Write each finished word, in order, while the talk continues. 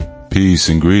Peace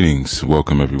and greetings.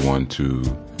 Welcome everyone to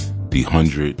the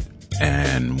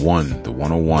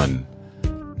 101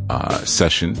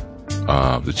 session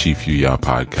of the Chief Yuya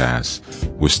podcast.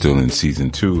 We're still in season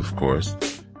 2, of course.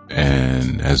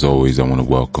 And as always, I want to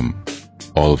welcome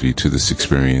all of you to this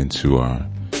experience who are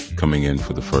coming in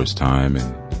for the first time,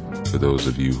 and for those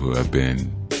of you who have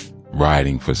been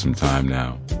riding for some time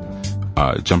now.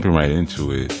 Jumping right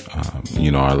into it,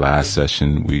 our last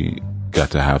session, we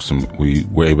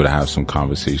were able to have some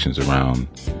conversations around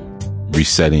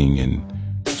resetting and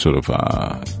sort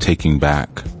of taking back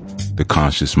the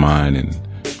conscious mind and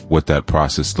what that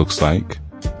process looks like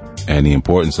and the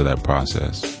importance of that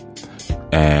process.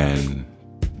 And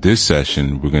this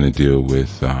session, we're going to deal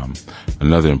with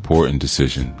another important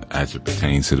decision as it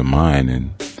pertains to the mind,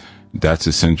 and that's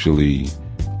essentially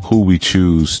who we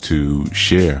choose to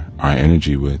share our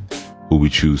energy with, who we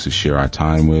choose to share our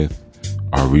time with,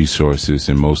 our resources,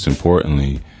 and most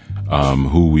importantly,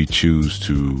 who we choose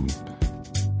to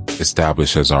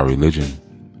establish as our religion.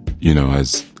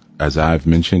 As I've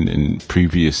mentioned in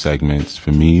previous segments,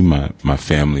 for me, my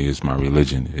family is my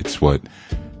religion. It's what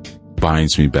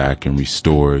binds me back and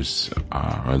restores,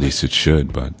 or at least it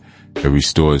should, but it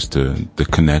restores the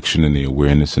connection and the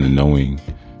awareness and the knowing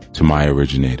to my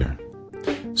originator.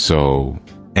 So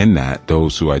in that,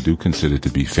 those who I do consider to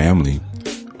be family,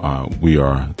 we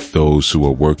are those who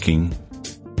are working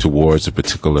towards a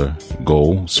particular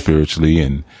goal spiritually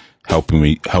and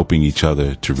helping each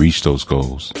other to reach those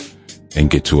goals and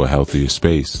get to a healthier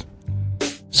space.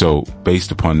 So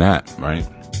based upon that, right,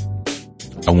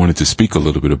 I wanted to speak a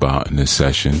little bit about in this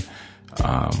session,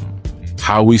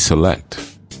 how we select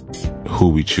who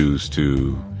we choose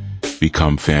to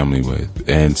become family with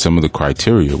and some of the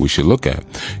criteria we should look at.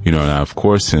 Now, of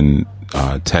course, in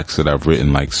texts that I've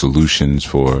written, like Solutions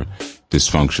for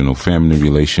Dysfunctional Family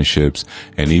Relationships,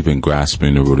 and even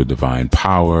Grasping the Root of Divine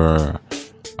Power,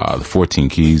 the 14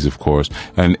 Keys, of course,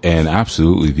 and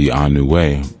absolutely the Anu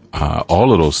Way.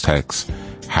 All of those texts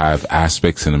have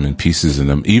aspects in them and pieces in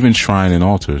them, even Shrine and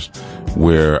Altars,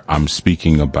 where I'm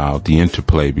speaking about the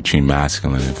interplay between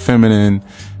masculine and feminine,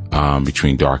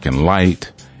 between dark and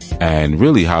light, and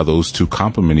really how those two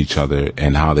complement each other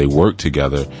and how they work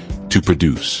together to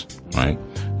produce, right?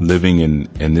 Living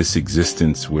in this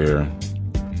existence where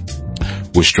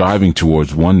we're striving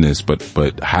towards oneness, but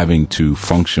having to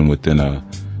function within a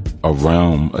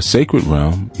realm, a sacred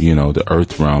realm, the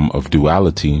earth realm of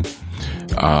duality.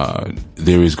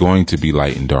 There is going to be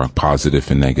light and dark,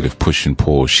 positive and negative, push and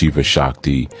pull, Shiva,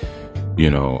 Shakti,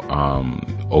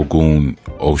 Ogun,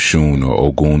 Oshun, or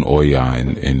Ogun, Oya,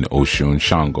 and Oshun,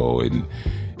 Shango, and,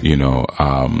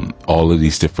 all of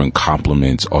these different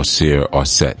complements, Osir,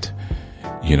 Oset,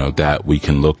 that we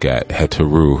can look at,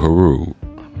 Heteru, Haru,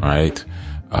 right?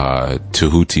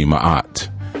 Tahuti, Ma'at,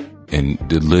 and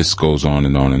the list goes on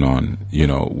and on and on,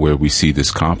 where we see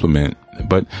this complement.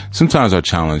 But sometimes our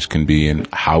challenge can be in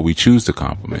how we choose the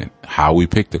complement, how we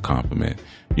pick the complement.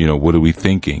 What are we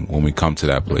thinking when we come to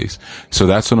that place? So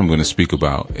that's what I'm going to speak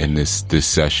about in this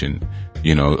session,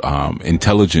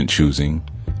 intelligent choosing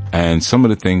and some of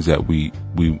the things that we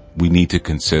need to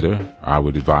consider. I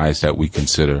would advise that we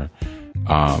consider,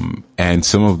 and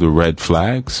some of the red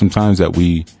flags sometimes that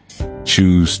we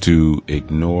choose to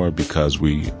ignore because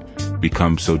we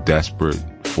become so desperate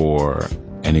for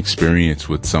an experience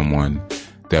with someone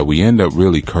that we end up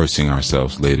really cursing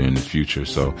ourselves later in the future.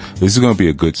 So this is going to be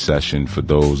a good session for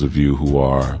those of you who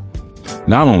are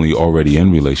not only already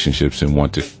in relationships and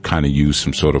want to kind of use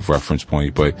some sort of reference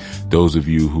point, but those of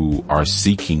you who are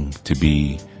seeking to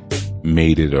be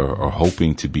mated or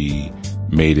hoping to be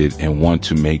mated and want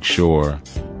to make sure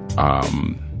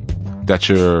that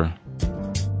you're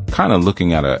kind of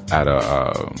looking at a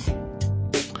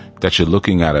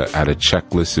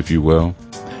checklist, if you will.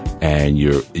 And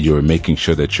you're making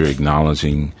sure that you're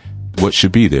acknowledging what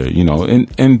should be there,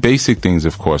 and basic things,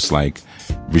 of course, like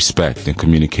respect and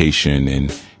communication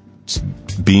and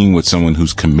being with someone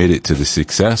who's committed to the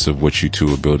success of what you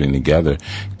two are building together.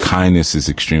 Kindness is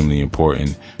extremely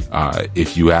important.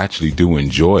 If you actually do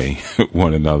enjoy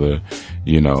one another,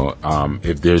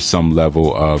 if there's some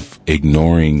level of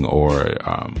ignoring or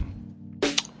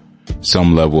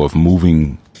some level of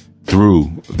moving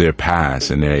through their past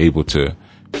and they're able to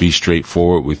be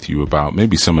straightforward with you about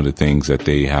maybe some of the things that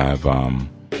they have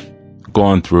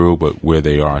gone through, but where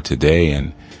they are today,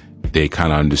 and they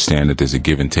kind of understand that there's a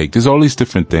give and take. There's all these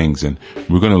different things, and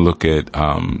we're going to look at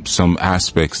some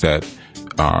aspects that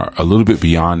are a little bit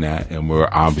beyond that, and we're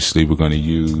going to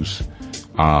use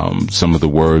some of the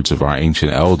words of our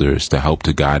ancient elders to help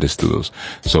to guide us through those.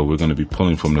 So we're going to be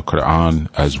pulling from the Quran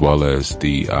as well as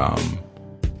the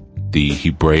the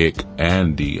Hebraic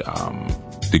and the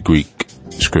Greek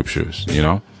scriptures, you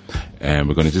know, and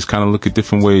we're going to just kind of look at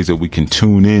different ways that we can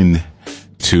tune in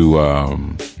to,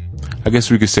 I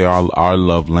guess we could say our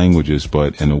love languages,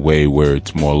 but in a way where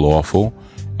it's more lawful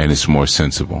and it's more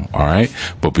sensible. All right.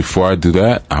 But before I do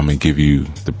that, I'm going to give you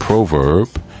the proverb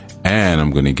and I'm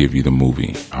going to give you the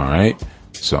movie. All right.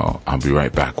 So I'll be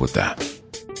right back with that.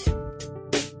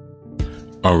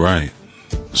 All right.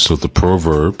 So the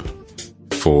proverb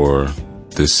for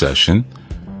this session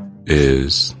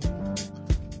is: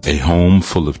 a home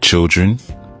full of children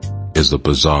is a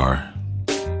bazaar.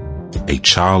 A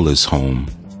childless home,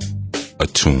 a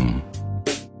tomb.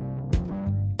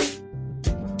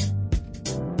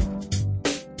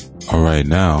 All right,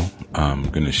 now I'm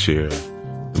going to share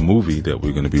the movie that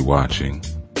we're going to be watching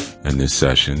in this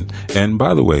session. And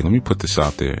by the way, let me put this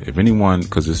out there. If anyone,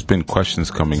 because there's been questions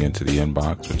coming into the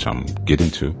inbox, which I'm getting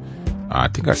to. I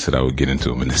think I said I would get into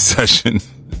them in this session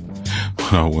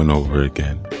when I went over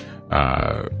again.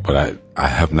 But I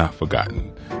have not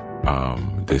forgotten.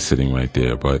 They're sitting right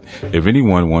there. But if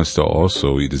anyone wants to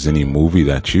also, if there's any movie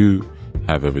that you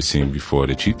have ever seen before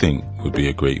that you think would be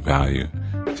a great value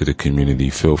to the community,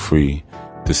 feel free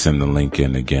to send the link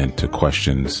in again to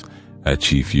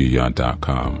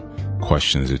questions@chiefyuya.com.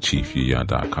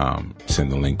 questions@chiefyuya.com.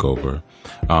 Send the link over.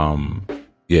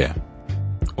 Yeah.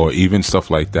 Or even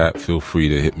stuff like that. Feel free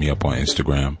to hit me up on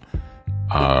Instagram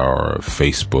or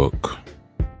Facebook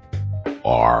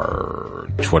or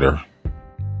Twitter.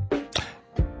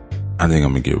 I think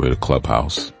I'm going to get rid of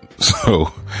Clubhouse.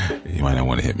 So you might not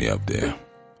want to hit me up there.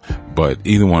 But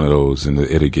either one of those, and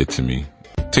it'll get to me.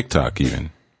 TikTok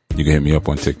even. You can hit me up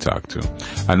on TikTok too.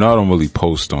 I know I don't really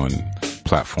post on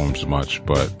platforms much,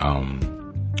 but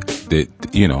the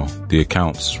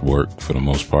accounts work for the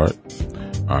most part.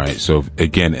 All right. So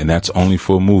again, and that's only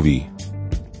for a movie.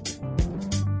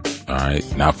 All right.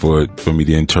 Not for me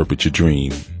to interpret your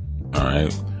dream. All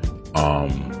right.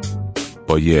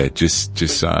 But yeah, just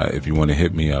if you want to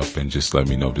hit me up and just let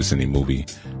me know if there's any movie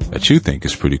that you think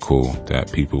is pretty cool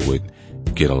that people would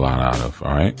get a lot out of.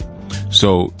 All right.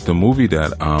 So the movie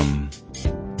that I'm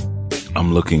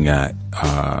looking at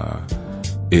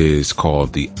is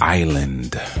called The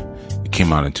Island. It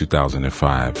came out in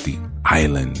 2005. The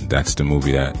Island. That's the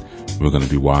movie that we're going to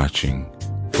be watching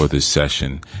for this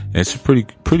session. And it's a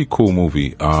pretty cool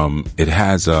movie. It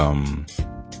has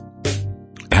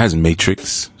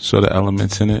Matrix sort of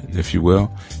elements in it, if you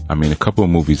will. I mean, a couple of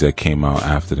movies that came out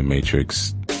after the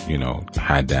Matrix,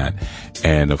 had that.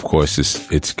 And of course,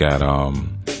 it's got,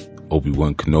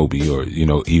 Obi-Wan Kenobi or,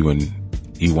 Ewan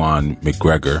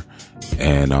McGregor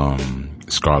and,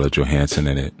 Scarlett Johansson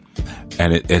in it.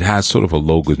 And it has sort of a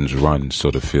Logan's Run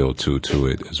sort of feel to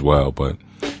it as well. But,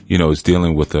 it's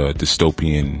dealing with a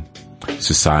dystopian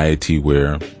society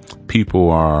where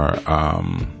people are,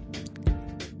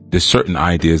 there's certain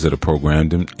ideas that are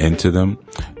programmed into them.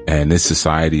 And this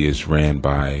society is ran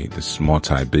by this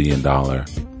multi-billion-dollar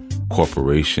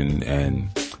corporation, and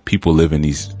people live in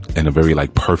a very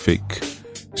perfect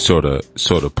sort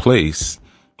of place.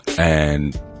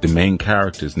 And the main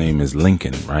character's name is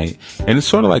Lincoln, right? And it's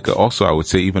sort of like also, I would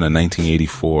say, even a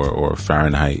 1984 or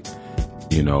Fahrenheit,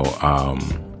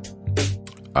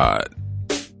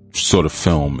 sort of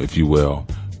film, if you will,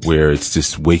 where it's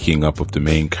just waking up of the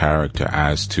main character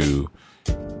as to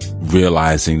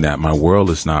realizing that my world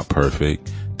is not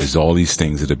perfect. There's all these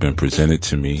things that have been presented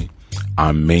to me.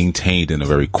 I'm maintained in a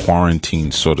very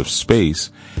quarantined sort of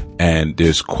space, and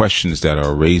there's questions that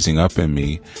are raising up in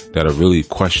me that are really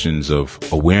questions of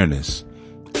awareness.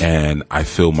 And I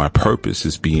feel my purpose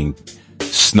is being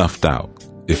snuffed out,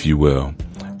 if you will.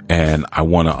 And I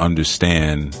want to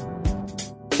understand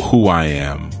who I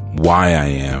am, why I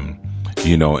am,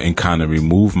 and kind of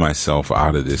remove myself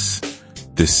out of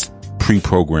this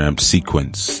pre-programmed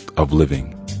sequence of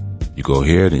living. You go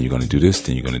here, then you're going to do this,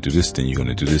 then you're going to do this, then you're going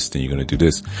to do this, then you're going to do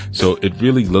this. So it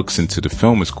really looks into, the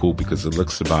film is cool because it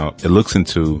looks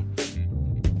into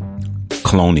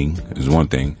cloning is one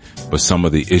thing, but some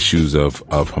of the issues of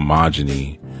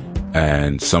homogeny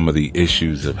and some of the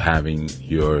issues of having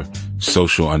your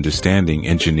social understanding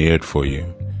engineered for you,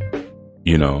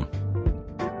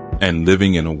 and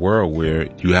living in a world where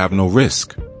you have no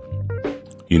risk.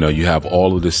 You have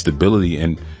all of the stability,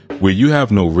 and where you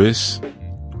have no risk,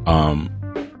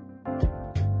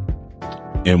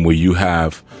 and where you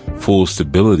have full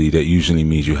stability, that usually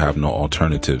means you have no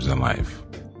alternatives in life.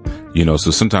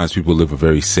 So sometimes people live a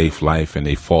very safe life and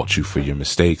they fault you for your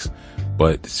mistakes,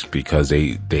 but it's because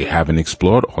they haven't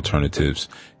explored alternatives.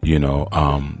 They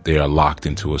are locked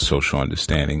into a social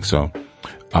understanding. So,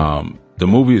 the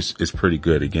movie is pretty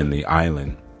good. Again, The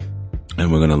Island.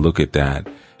 And we're going to look at that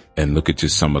and look at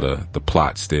just some of the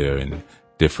plots there and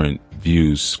different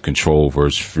views, control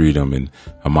versus freedom, and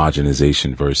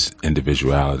homogenization versus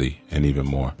individuality, and even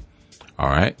more. All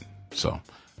right. So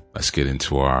let's get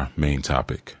into our main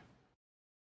topic.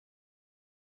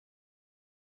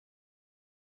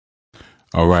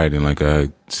 All right. And like I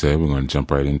said, we're going to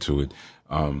jump right into it.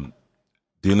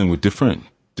 Dealing with different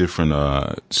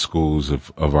schools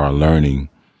of our learning.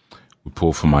 We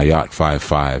pull from Ayat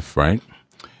 5.5, right?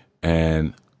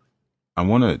 And I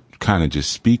want to kind of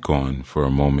just speak on for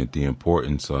a moment the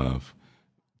importance of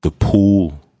the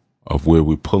pool of where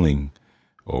we're pulling,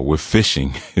 or we're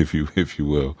fishing, if you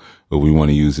will, or we want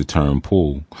to use the term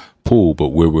pool, but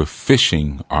where we're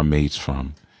fishing our mates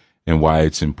from, and why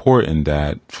it's important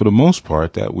that, for the most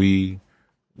part, that we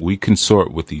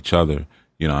consort with each other.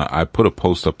 You know, I put a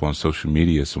post up on social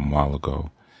media some while ago,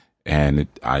 and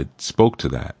I spoke to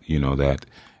that, you know, that,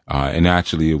 and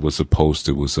actually it was a post.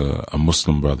 It was a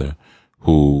Muslim brother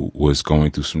who was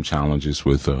going through some challenges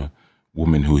with a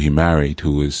woman who he married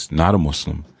who is not a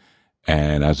Muslim.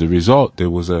 And as a result, there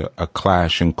was a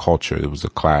clash in culture. There was a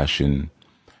clash in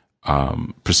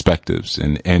perspectives,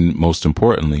 and most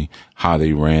importantly, how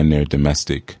they ran their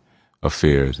domestic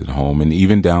affairs at home, and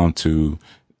even down to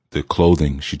the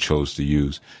clothing she chose to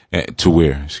use, to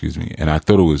wear, excuse me. And I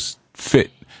thought it was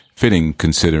fitting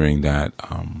considering that,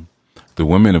 the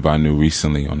women of I knew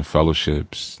recently on the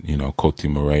fellowships, you know, Koti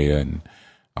Morea and,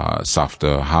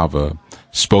 Safta Hava,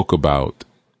 spoke about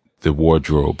the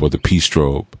wardrobe or the peace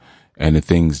strobe and the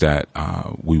things that,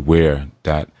 we wear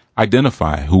that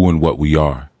identify who and what we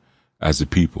are as a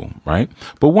people, right?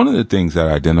 But one of the things that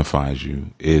identifies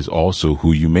you is also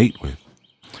who you mate with.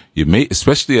 Your mate,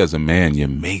 especially as a man, your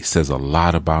mate says a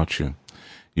lot about you,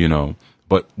 you know.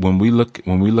 But when we look at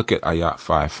Ayat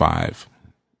 5.5,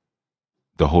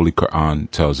 the Holy Quran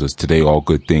tells us, today all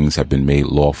good things have been made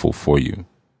lawful for you.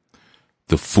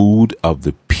 The food of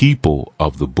the people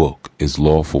of the book is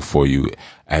lawful for you,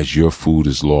 as your food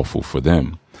is lawful for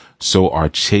them. So are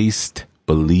chaste,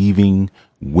 believing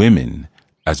women,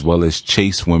 as well as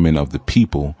chaste women of the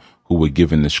people who were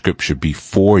given the scripture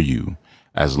before you,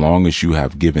 as long as you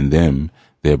have given them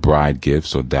their bride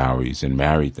gifts or dowries and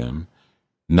married them,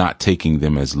 not taking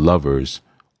them as lovers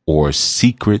or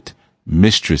secret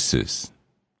mistresses.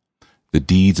 The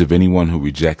deeds of anyone who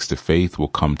rejects the faith will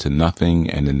come to nothing,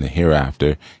 and in the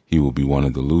hereafter he will be one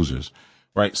of the losers.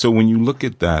 Right. So when you look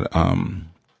at that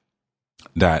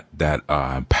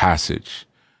passage,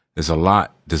 there's a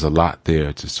lot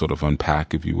there to sort of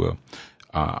unpack, if you will.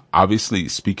 Obviously,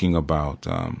 speaking about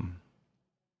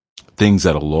things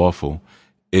that are lawful,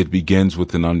 it begins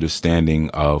with an understanding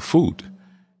of food.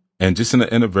 And just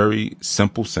in a very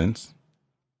simple sense,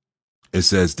 it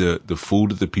says the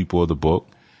food of the people of the book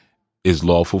is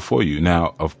lawful for you.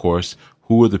 Now, of course,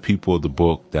 who are the people of the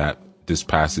book that this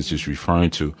passage is referring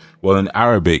to? Well, in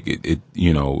Arabic,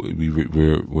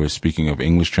 we're speaking of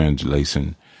English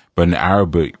translation, but in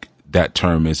Arabic, that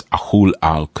term is Ahul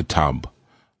al-Kitab.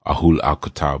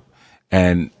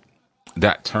 And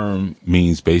that term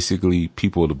means basically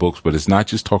people of the books, but it's not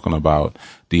just talking about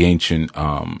the ancient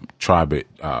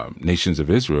nations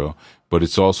of Israel, but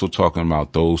it's also talking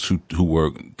about those who were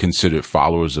considered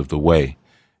followers of the way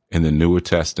in the Newer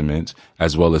Testament,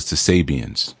 as well as the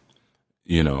Sabians,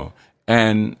 you know.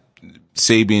 And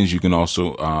Sabians, you can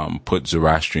also put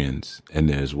Zoroastrians in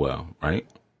there as well, right?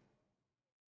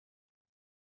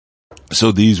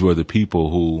 So these were the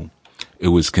people who it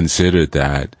was considered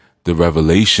that the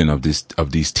revelation of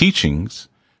these teachings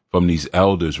from these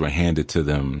elders were handed to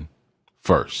them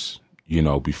first, you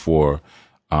know, before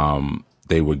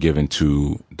they were given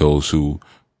to those who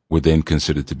were then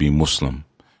considered to be Muslim,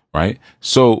 right?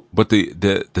 So, but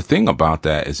the thing about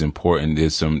that is important.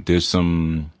 There's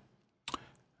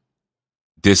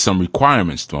some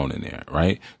requirements thrown in there,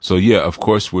 right? So yeah, of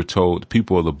course, we're told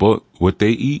people of the book, what they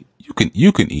eat, you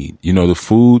can eat. You know, the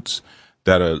foods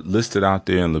that are listed out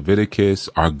there in Leviticus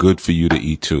are good for you to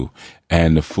eat too.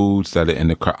 And the foods that are in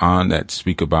the Quran that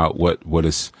speak about what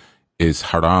is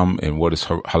haram and what is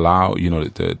halal, you know,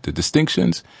 the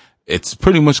distinctions, it's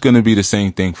pretty much going to be the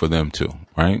same thing for them too,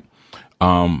 right?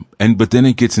 But then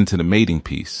it gets into the mating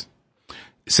piece.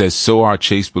 It says, so are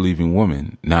chaste believing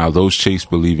women. Now, those chaste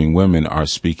believing women are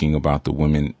speaking about the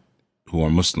women who are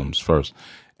Muslims first.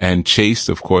 And chaste,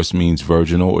 of course, means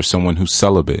virginal, or someone who's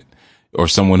celibate, or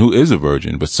someone who is a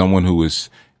virgin, but someone who is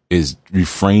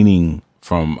refraining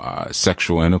from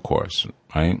sexual intercourse,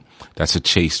 right? That's a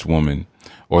chaste woman,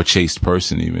 or a chaste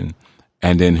person even.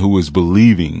 And then who is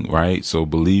believing, right? So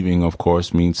believing, of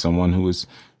course, means someone who is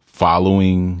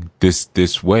following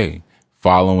this way,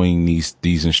 following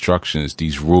these instructions,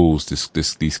 these rules,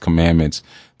 these commandments,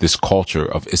 this culture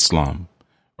of Islam,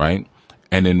 right?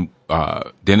 And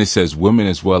then it says women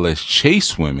as well as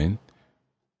chaste women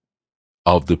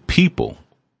of the people,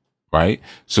 right?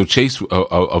 So chaste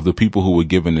of the people who were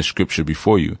given the scripture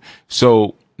before you.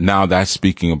 So now that's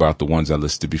speaking about the ones I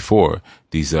listed before.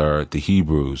 These are the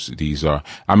Hebrews.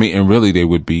 And really they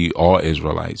would be all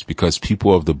Israelites, because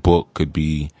people of the book could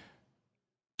be,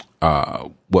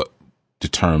 what the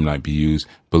term might be used,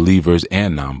 believers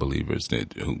and non-believers. They're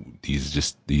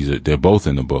both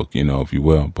in the book, if you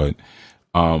will. But,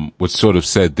 what's sort of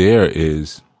said there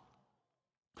is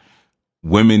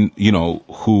women,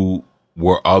 who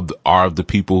are of the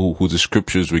people who the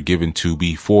scriptures were given to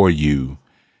before you,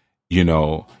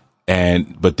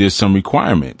 but there's some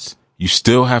requirements. You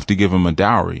still have to give them a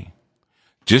dowry,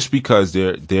 just because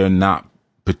they're not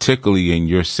particularly in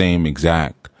your same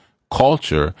exact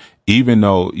culture, even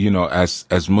though,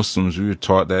 as Muslims, we were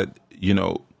taught that,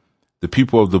 the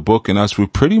people of the book and us, we're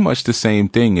pretty much the same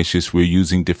thing. It's just we're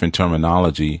using different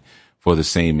terminology for the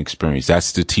same experience.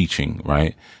 That's the teaching,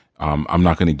 right? I'm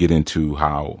not going to get into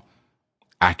how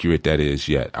accurate that is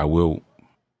yet. I will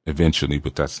eventually,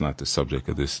 but that's not the subject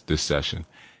of this session.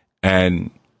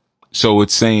 And so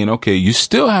it's saying, okay, you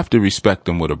still have to respect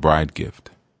them with a bride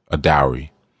gift, a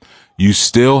dowry. You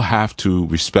still have to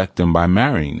respect them by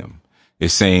marrying them.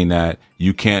 It's saying that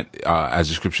you can't, as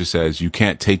the scripture says, you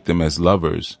can't take them as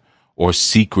lovers or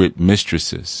secret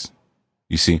mistresses.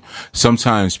 You see,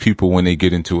 sometimes people, when they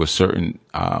get into a certain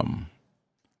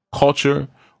culture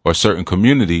or a certain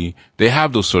community, they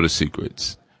have those sort of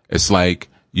secrets. It's like,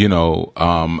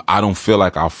 I don't feel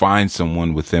like I'll find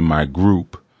someone within my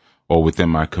group or within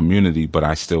my community, but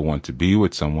I still want to be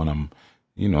with someone.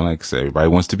 Like I say, everybody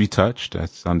wants to be touched.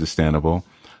 That's understandable.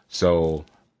 So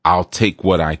I'll take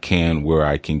what I can where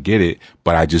I can get it,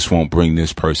 but I just won't bring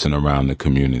this person around the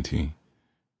community.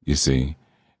 You see,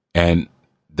 and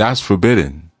that's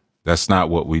forbidden. That's not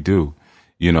what we do.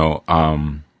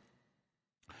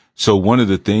 So one of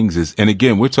the things is, and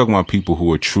again, we're talking about people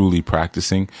who are truly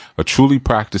practicing, a truly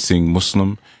practicing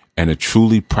Muslim and a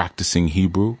truly practicing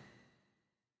Hebrew,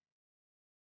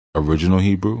 original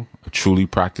Hebrew, a truly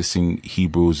practicing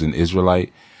Hebrews and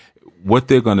Israelite. What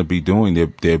they're going to be doing,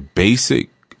 their basic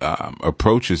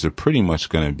approaches are pretty much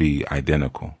going to be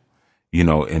identical,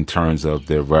 in terms of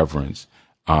their reverence.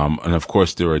 And of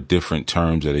course, there are different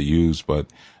terms that are used, but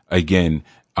again,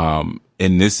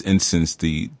 in this instance,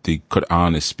 the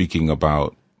Quran is speaking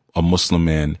about a Muslim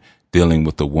man dealing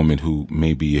with a woman who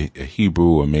may be a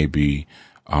Hebrew or maybe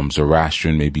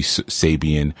Zoroastrian, maybe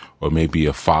Sabian, or maybe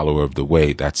a follower of the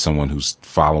way. That's someone who's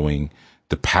following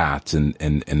the paths and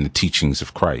the teachings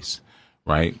of Christ,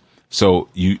 right? So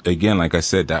again, like I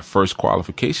said, that first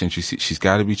qualification, she's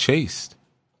got to be chaste.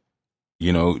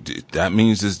 That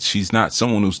means that she's not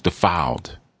someone who's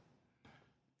defiled.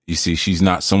 You see, she's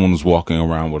not someone who's walking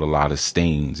around with a lot of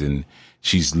stains, and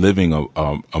she's living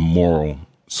a moral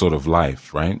sort of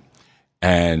life, right?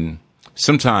 And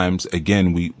sometimes,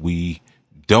 again, we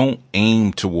don't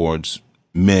aim towards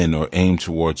men or aim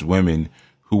towards women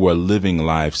who are living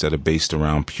lives that are based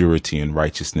around purity and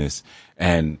righteousness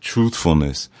and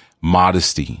truthfulness,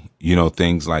 modesty,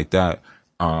 things like that.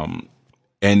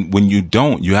 And when you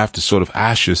don't, you have to sort of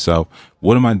ask yourself,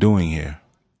 what am I doing here?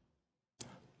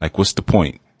 Like, what's the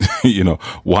point?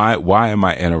 Why am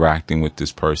I interacting with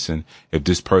this person if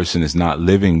this person is not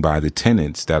living by the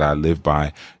tenets that I live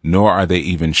by, nor are they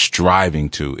even striving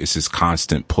to? It's this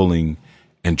constant pulling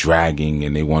and dragging,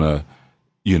 and they want to,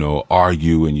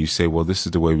 argue, and you say, well, this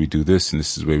is the way we do this, and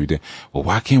this is the way we do. Well,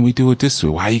 why can't we do it this way?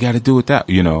 Why you got to do it that?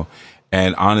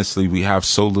 And honestly, we have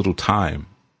so little time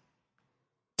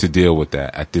to deal with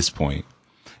that at this point,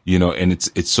 and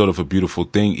it's sort of a beautiful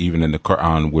thing, even in the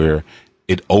Quran, where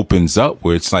it opens up,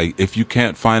 where it's like, if you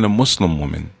can't find a Muslim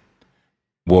woman,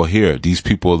 well, here, these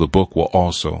people of the book will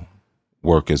also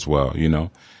work as well,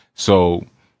 So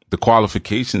the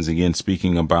qualifications, again,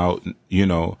 speaking about,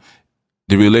 the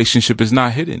relationship is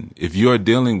not hidden. If you're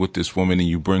dealing with this woman and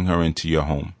you bring her into your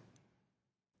home,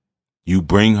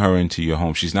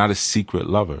 she's not a secret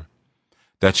lover.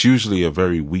 That's usually a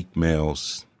very weak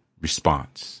male's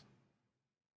response.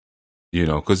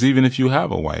 Because even if you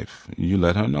have a wife, you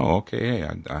let her know, okay, hey,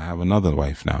 I have another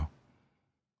wife now.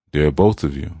 There are both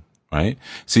of you, right?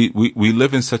 See, we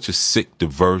live in such a sick,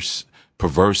 diverse,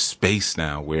 perverse space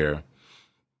now where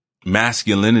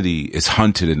masculinity is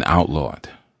hunted and outlawed.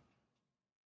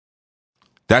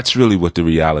 That's really what the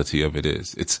reality of it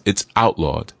is. It's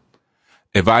outlawed.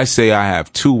 If I say I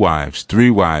have 2 wives, 3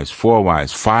 wives, 4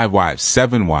 wives, 5 wives,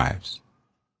 7 wives,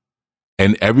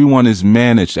 and everyone is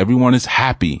managed, everyone is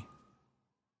happy,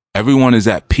 Everyone is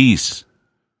at peace.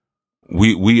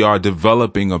 We are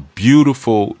developing a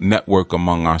beautiful network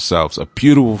among ourselves, a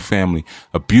beautiful family,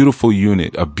 a beautiful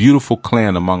unit, a beautiful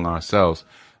clan among ourselves.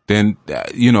 Then,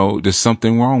 there's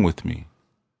something wrong with me.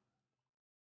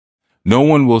 No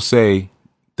one will say,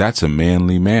 that's a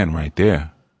manly man right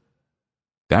there.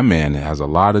 That man has a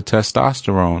lot of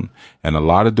testosterone and a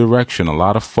lot of direction, a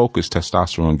lot of focus.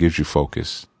 Testosterone gives you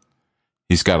focus.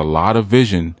 He's got a lot of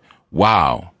vision.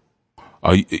 Wow.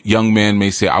 A young man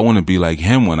may say, I want to be like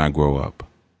him when I grow up.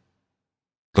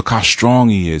 Look how strong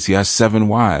he is. He has 7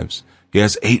 wives. He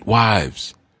has 8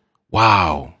 wives.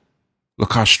 Wow.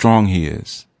 Look how strong he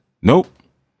is. Nope.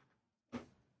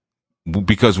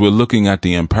 Because we're looking at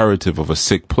the imperative of a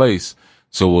sick place.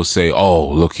 So we'll say, oh,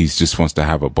 look, he just wants to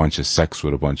have a bunch of sex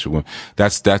with a bunch of women.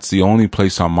 That's the only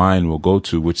place our mind will go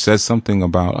to, which says something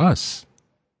about us.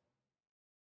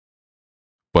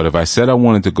 But if I said I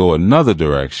wanted to go another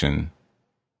direction,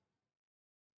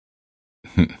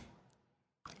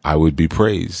 I would be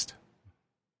praised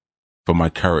for my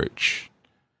courage.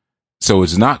 So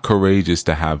it's not courageous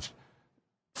to have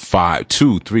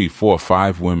 2, 3, 4,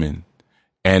 5 women.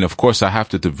 And of course, I have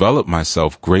to develop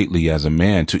myself greatly as a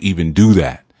man to even do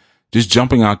that. Just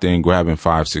jumping out there and grabbing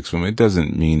 5, 6 women, it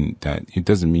doesn't mean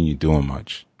you're doing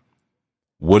much.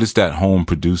 What is that home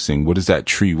producing? What is that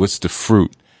tree? What's the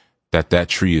fruit that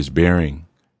tree is bearing?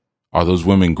 Are those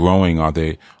women growing?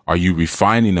 Are you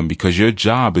refining them? Because your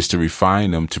job is to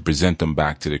refine them, to present them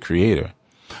back to the Creator.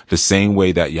 The same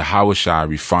way that Yahushua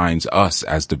refines us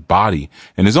as the body.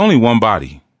 And there's only one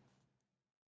body.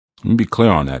 Let me be clear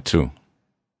on that too.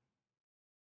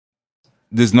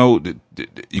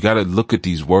 You got to look at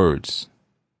these words.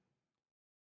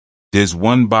 There's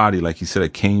one body, like he said,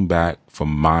 that came back from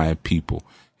my people.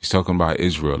 He's talking about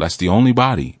Israel. That's the only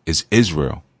body, is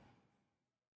Israel.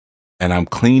 And I'm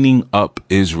cleaning up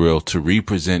Israel to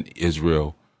represent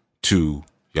Israel to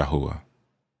Yahuwah.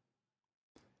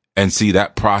 And see,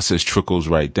 that process trickles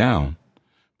right down.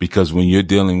 Because when you're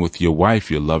dealing with your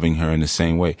wife, you're loving her in the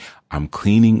same way. I'm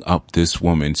cleaning up this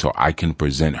woman so I can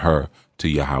present her to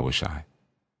Yahushua.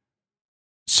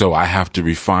 So I have to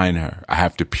refine her. I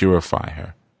have to purify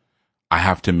her. I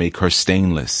have to make her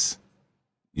stainless.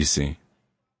 You see?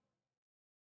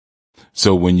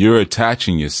 So when you're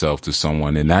attaching yourself to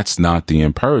someone and that's not the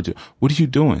imperative, what are you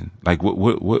doing? Like,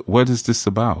 what is this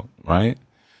about? Right?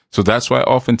 So that's why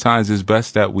oftentimes it's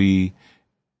best that we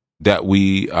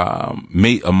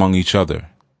mate among each other.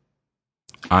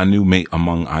 Anu mate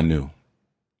among Anu.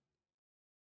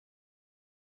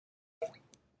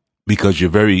 Because you're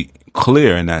very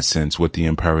clear in that sense what the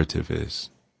imperative is.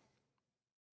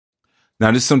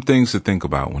 Now, there's some things to think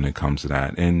about when it comes to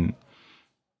that. And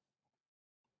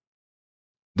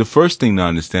the first thing to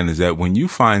understand is that when you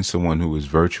find someone who is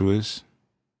virtuous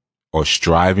or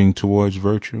striving towards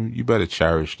virtue, you better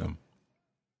cherish them.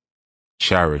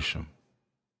 Cherish them.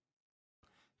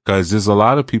 Because there's a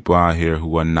lot of people out here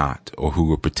who are not, or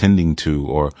who are pretending to,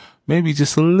 or maybe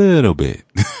just a little bit.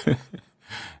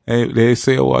 They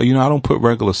say, oh, well, I don't put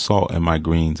regular salt in my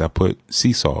greens. I put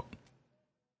sea salt.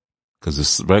 Because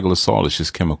this regular salt is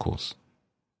just chemicals.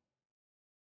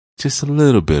 Just a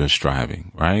little bit of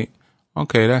striving, right?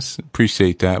 Okay,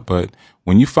 appreciate that. But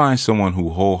when you find someone who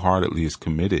wholeheartedly is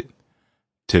committed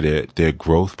to their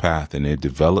growth path and their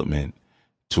development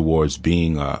towards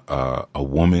being a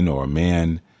woman or a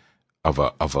man of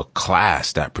a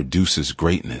class that produces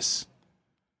greatness,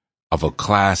 of a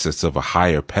class that's of a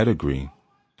higher pedigree,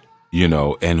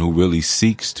 and who really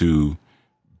seeks to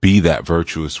be that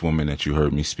virtuous woman that you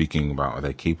heard me speaking about, or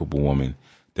that capable woman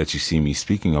that you see me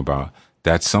speaking about,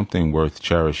 that's something worth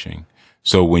cherishing.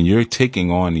 So when you're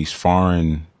taking on these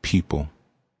foreign people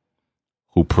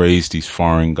who praise these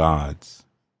foreign gods,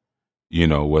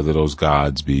 whether those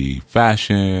gods be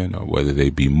fashion or whether they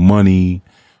be money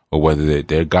or whether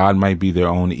their God might be their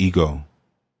own ego,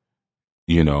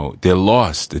 they're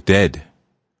lost, they're dead.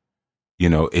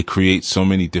 It creates so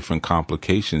many different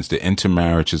complications. The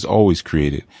intermarriage has always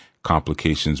created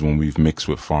complications when we've mixed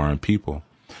with foreign people.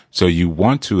 So you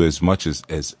want to, as much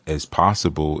as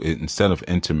possible, instead of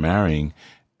intermarrying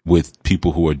with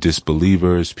people who are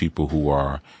disbelievers, people who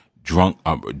are drunk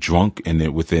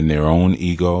within their own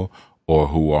ego, or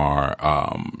who are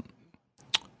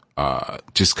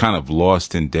just kind of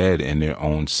lost and dead in their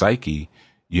own psyche,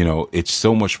 it's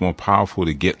so much more powerful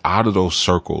to get out of those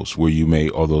circles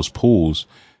or those pools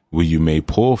where you may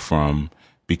pull from,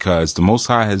 because the Most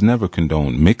High has never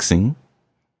condoned mixing.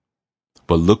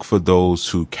 But look for those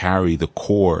who carry the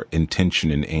core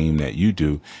intention and aim that you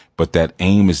do. But that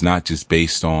aim is not just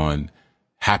based on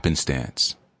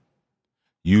happenstance.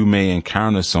 You may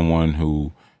encounter someone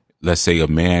who let's say a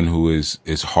man who is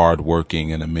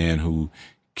hardworking and a man who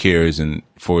cares and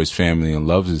for his family and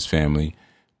loves his family,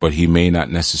 but he may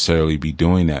not necessarily be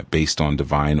doing that based on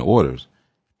divine orders.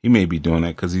 He may be doing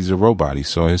that because he's a robot. He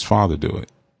saw his father do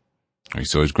it. Or he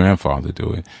saw his grandfather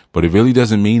do it. But it really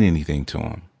doesn't mean anything to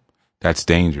him. That's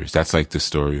dangerous. That's like the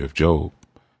story of Job.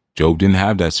 Job didn't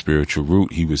have that spiritual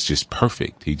root. He was just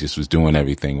perfect. He just was doing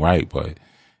everything right, but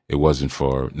it wasn't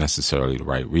for necessarily the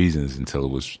right reasons until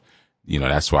it was,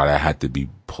 that's why that had to be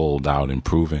pulled out and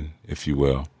proven, if you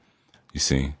will. You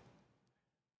see?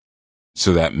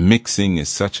 So that mixing is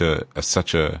such a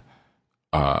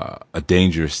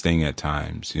dangerous thing at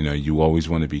times. You always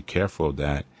want to be careful of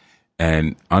that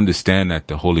and understand that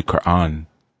the Holy Quran,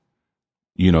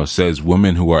 says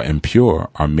women who are impure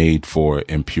are made for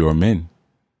impure men,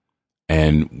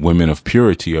 and women of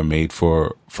purity are made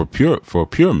for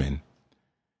pure men.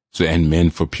 So, and men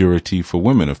for purity for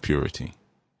women of purity.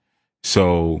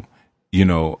 So, you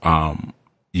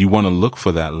want to look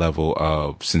for that level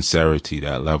of sincerity,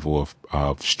 that level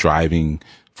of striving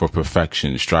for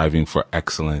perfection, striving for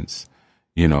excellence,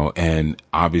 and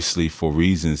obviously for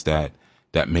reasons that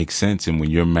make sense. And when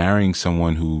you're marrying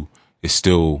someone who is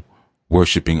still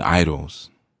worshiping idols,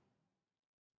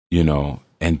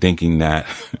 and thinking that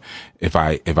if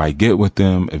I get with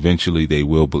them, eventually they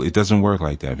will believe. It doesn't work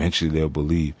like that. Eventually they'll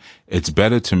believe. It's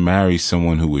better to marry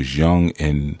someone who is young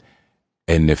in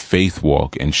their faith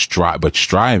walk and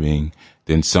striving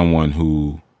than someone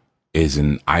who is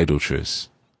an idolatress,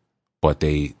 but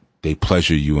they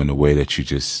pleasure you in a way that you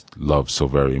just love so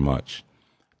very much.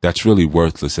 That's really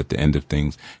worthless at the end of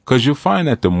things, because you'll find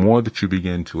that the more that you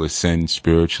begin to ascend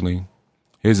spiritually,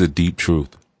 here's a deep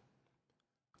truth.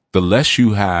 The less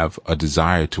you have a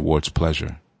desire towards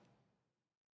pleasure.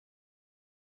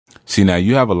 See, now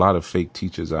you have a lot of fake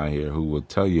teachers out here who will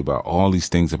tell you about all these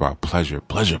things about pleasure.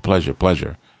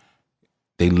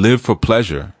 They live for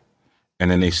pleasure,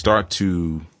 and then they start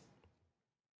to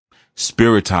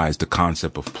spiritize the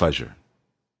concept of pleasure.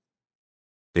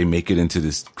 They make it into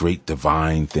this great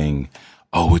divine thing.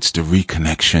 Oh, it's the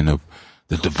reconnection of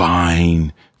the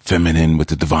divine feminine with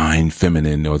the divine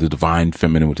feminine, or the divine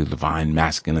feminine with the divine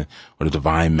masculine, or the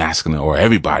divine masculine, or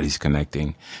everybody's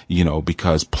connecting,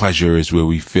 because pleasure is where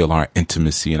we feel our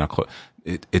intimacy and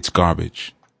it's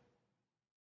garbage.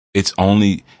 It's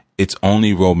only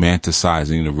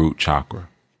romanticizing the root chakra.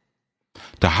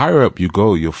 The higher up you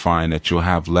go, you'll find that you'll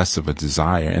have less of a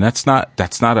desire. And that's not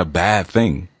a bad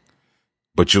thing,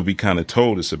 but you'll be kind of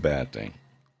told it's a bad thing.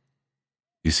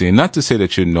 You see, not to say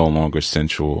that you're no longer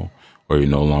sensual, or you're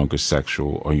no longer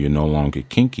sexual, or you're no longer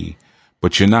kinky,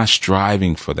 but you're not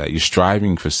striving for that. You're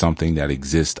striving for something that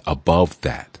exists above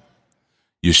that.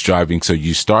 You're striving, so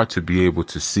you start to be able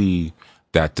to see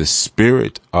that the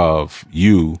spirit of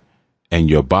you and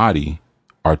your body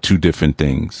are two different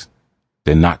things.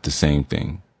 They're not the same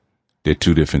thing. They're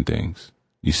two different things.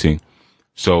 You see?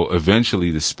 So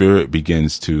eventually the spirit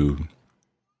begins to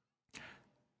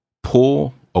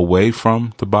pull away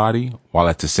from the body while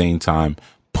at the same time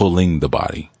pulling the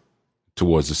body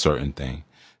towards a certain thing.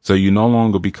 So you no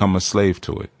longer become a slave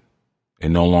to it. It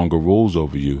no longer rules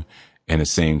over you in the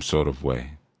same sort of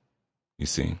way. You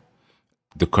see,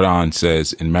 the Quran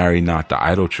says, and marry not the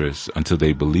idolatress until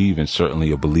they believe, and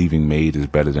certainly a believing maid is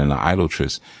better than an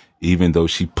idolatress, even though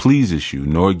she pleases you,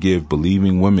 nor give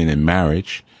believing women in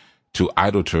marriage to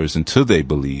idolaters until they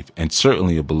believe, and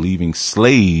certainly a believing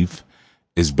slave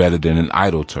is better than an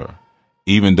idolater,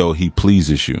 even though he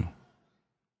pleases you.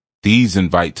 These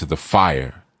invite to the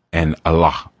fire, and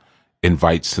Allah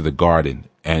invites to the garden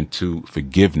and to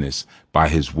forgiveness by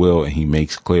his will, and he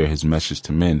makes clear his message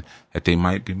to men that they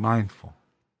might be mindful.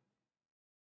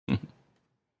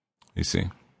 You see?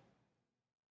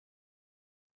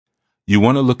 You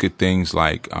want to look at things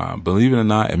like, believe it or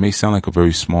not, it may sound like a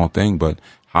very small thing, but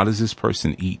how does this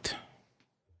person eat?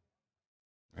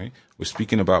 Right? We're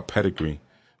speaking about pedigree.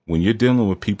 When you're dealing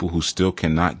with people who still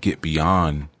cannot get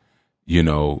beyond,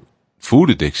 food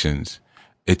addictions,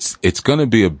 it's going to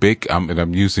be a big, and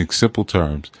I'm using simple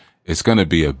terms, it's going to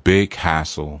be a big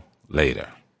hassle later.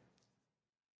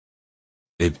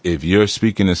 If you're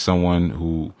speaking to someone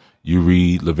who you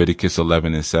read Leviticus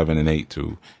 11 and 7 and 8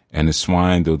 to, and the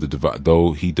swine,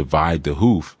 though he divide the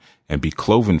hoof and be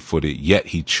cloven footed, yet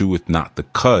he cheweth not the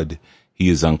cud, he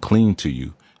is unclean to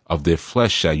you. Of their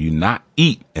flesh shall you not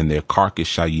eat, and their carcass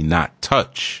shall you not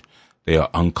touch. They are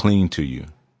unclean to you.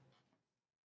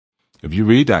 If you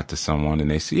read that to someone and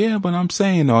they say, yeah, but I'm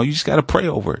saying, you just got to pray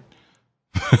over it.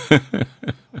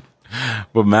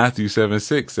 But Matthew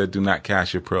 7:6 said, do not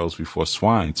cast your pearls before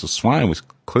swine. So swine was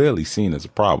clearly seen as a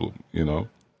problem,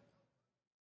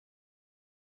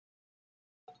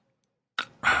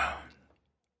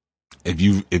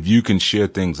 if you can share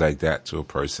things like that to a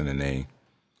person and they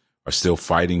are still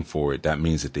fighting for it, that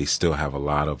means that they still have a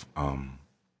lot of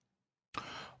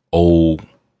old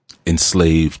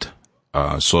enslaved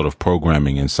sort of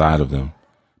programming inside of them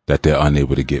that they're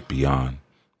unable to get beyond.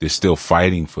 They're still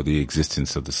fighting for the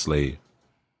existence of the slave.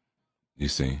 You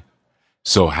see?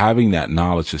 So having that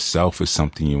knowledge of self is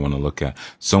something you want to look at.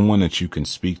 Someone that you can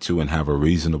speak to and have a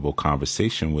reasonable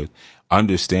conversation with,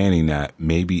 understanding that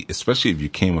maybe, especially if you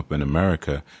came up in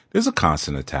America, there's a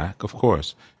constant attack, of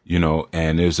course,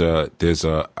 and there's a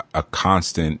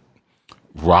constant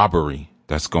robbery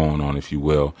that's going on, if you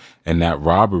will. And that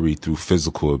robbery through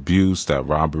physical abuse, that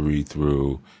robbery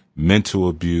through mental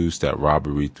abuse, that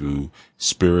robbery through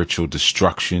spiritual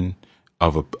destruction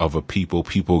of a people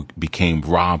became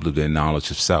robbed of their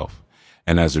knowledge of self.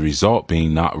 And as a result,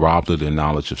 being not robbed of their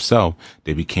knowledge of self,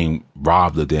 they became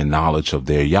robbed of their knowledge of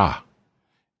their Yah.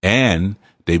 And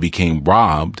they became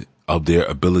robbed of their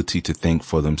ability to think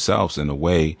for themselves in a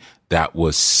way that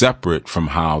was separate from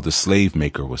how the slave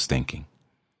maker was thinking.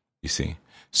 You see?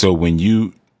 So when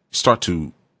you start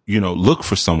to, look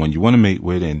for someone you want to mate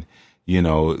with, and,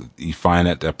 you find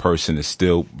that that person is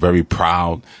still very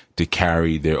proud to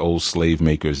carry their old slave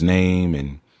maker's name,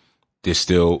 and they're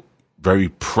still very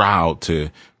proud to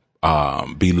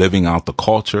be living out the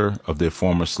culture of their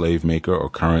former slave maker or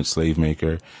current slave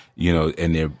maker,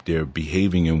 and they're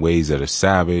behaving in ways that are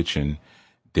savage, and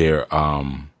their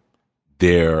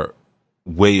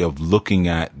way of looking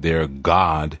at their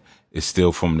God is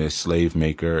still from their slave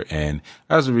maker. And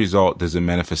as a result, there's a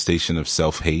manifestation of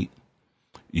self-hate,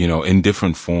 in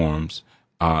different forms.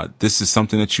 This is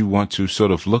something that you want to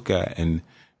sort of look at and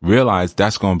realize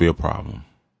that's going to be a problem,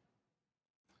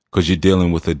 because you're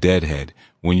dealing with a deadhead.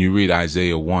 When you read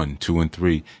Isaiah 1, 2, and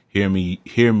 3, hear me,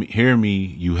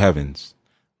 you heavens.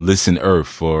 Listen, earth,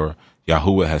 for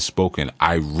Yahuwah has spoken.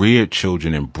 I reared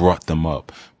children and brought them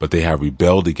up, but they have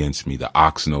rebelled against me. The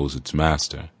ox knows its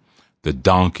master, the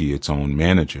donkey its own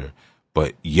manager.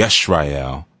 But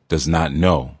Yisrael does not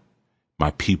know. My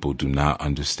people do not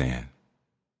understand.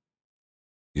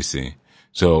 You see?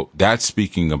 So that's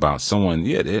speaking about someone,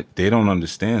 they don't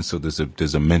understand. So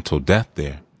there's a mental death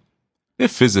there. They're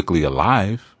physically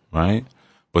alive, right?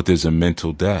 But there's a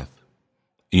mental death.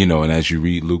 And as you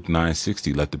read Luke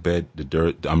 9:60, let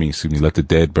the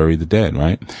dead bury the dead,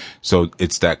 right? So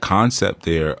it's that concept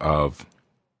there of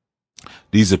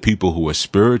these are people who are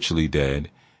spiritually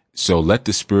dead. So let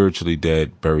the spiritually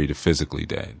dead bury the physically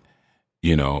dead.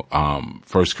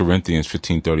 1 Corinthians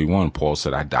 15:31, Paul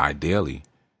said, I die daily.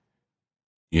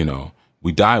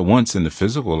 We die once in the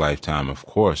physical lifetime, of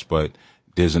course, but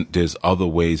there's other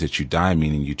ways that you die,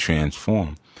 meaning you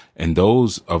transform. And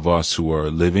those of us who are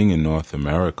living in North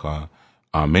America,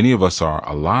 many of us are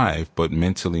alive, but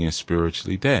mentally and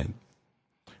spiritually dead.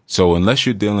 So unless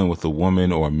you're dealing with a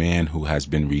woman or a man who has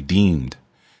been redeemed,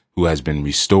 who has been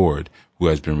restored, who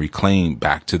has been reclaimed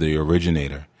back to the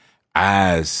originator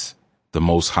as the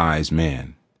Most High's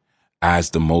man,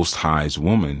 as the Most High's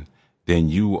woman, then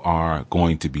you are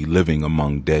going to be living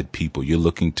among dead people. You're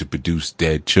looking to produce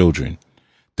dead children,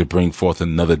 to bring forth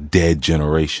another dead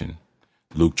generation.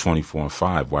 Luke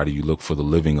 24:5, why do you look for the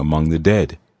living among the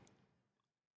dead?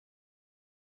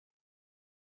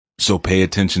 So pay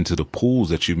attention to the pools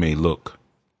that you may look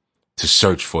to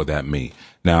search for that mate.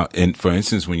 Now, for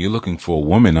instance, when you're looking for a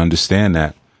woman, understand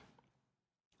that,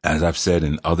 as I've said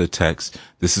in other texts,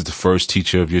 this is the first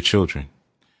teacher of your children,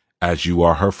 as you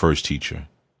are her first teacher.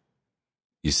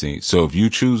 You see, so if you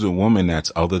choose a woman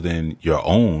that's other than your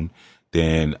own,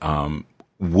 then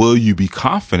will you be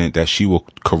confident that she will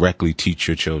correctly teach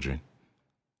your children?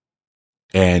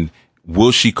 And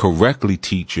will she correctly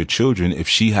teach your children if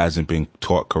she hasn't been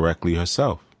taught correctly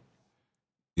herself?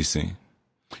 You see,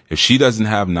 if she doesn't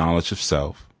have knowledge of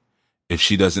self, if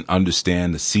she doesn't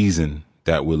understand the season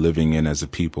that we're living in as a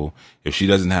people, if she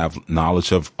doesn't have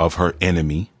knowledge of her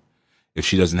enemy, if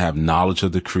she doesn't have knowledge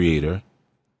of the Creator,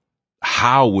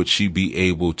 how would she be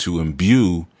able to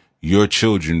imbue your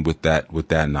children with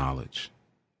that knowledge?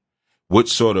 What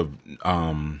sort of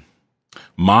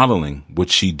modeling would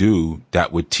she do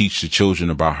that would teach the children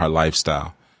about her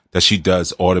lifestyle that she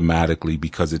does automatically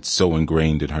because it's so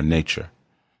ingrained in her nature?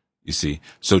 You see,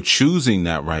 so choosing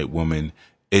that right woman,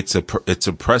 it's a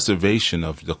preservation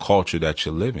of the culture that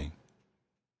you're living.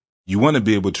 You want to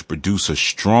be able to produce a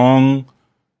strong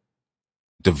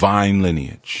divine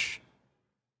lineage.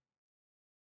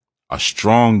 A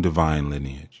strong divine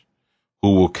lineage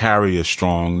who will carry a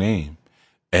strong name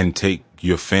and take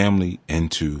your family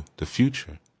into the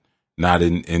future, not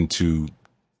into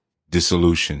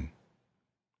dissolution.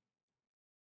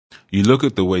 You look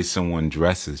at the way someone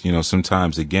dresses,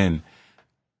 sometimes, again,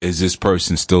 Is this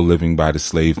person still living by the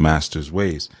slave master's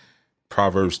ways?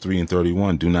 Proverbs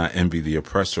 3:31, do not envy the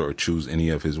oppressor or choose any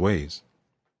of his ways.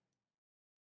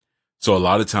 So a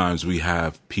lot of times we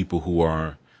have people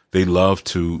they love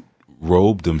to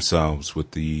robe themselves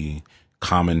with the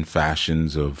common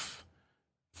fashions of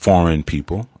foreign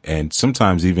people, and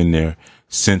sometimes even their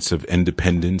sense of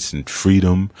independence and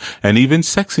freedom and even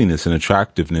sexiness and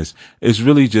attractiveness is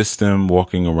really just them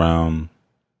walking around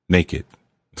naked.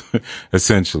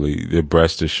 Essentially, their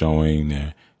breasts are showing,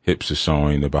 their hips are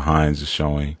showing, their behinds are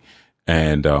showing,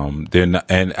 and they're not,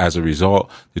 and as a result,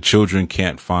 the children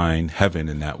can't find heaven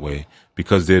in that way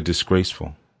because they're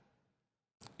disgraceful.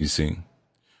 You see,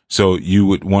 so you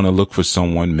would want to look for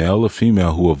someone, male or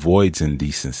female, who avoids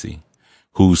indecency,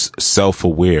 who's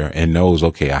self-aware and knows,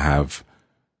 okay, I have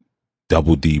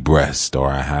double D breast, or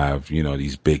I have,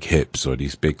 these big hips or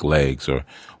these big legs or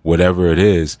whatever it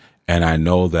is. And I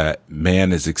know that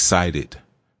man is excited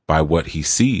by what he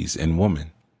sees in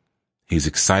woman. He's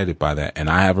excited by that. And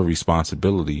I have a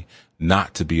responsibility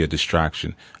not to be a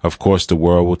distraction. Of course, the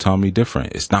world will tell me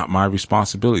different. It's not my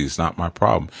responsibility. It's not my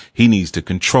problem. He needs to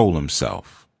control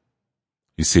himself.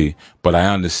 You see, but I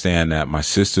understand that my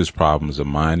sister's problems are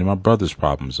mine and my brother's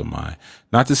problems are mine.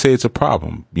 Not to say it's a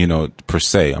problem, per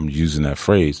se. I'm using that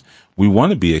phrase. We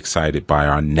want to be excited by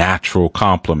our natural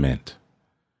complement.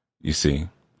 You see.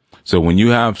 So when you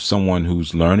have someone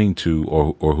who's learning to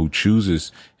or who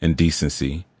chooses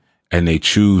indecency and they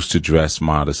choose to dress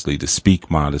modestly, to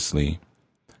speak modestly,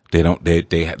 they don't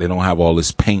have all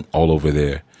this paint all over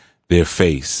their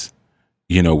face,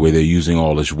 where they're using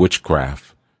all this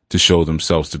witchcraft to show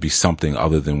themselves to be something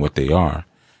other than what they are,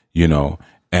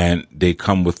 and they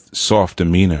come with soft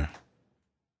demeanor,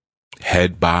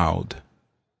 head bowed.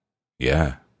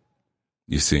 Yeah.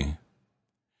 You see.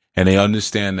 And they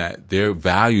understand that their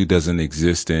value doesn't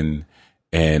exist in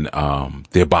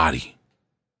their body.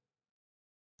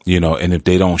 And if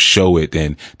they don't show it,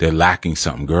 then they're lacking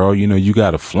something. Girl, you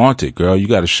got to flaunt it, girl. You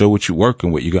got to show what you're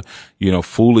working with. You got,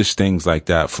 foolish things like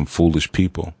that from foolish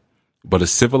people. But a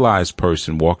civilized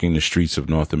person walking the streets of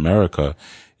North America,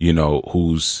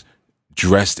 who's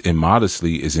dressed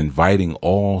immodestly is inviting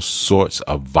all sorts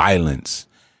of violence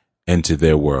into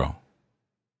their world.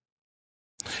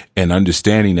 And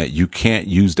understanding that you can't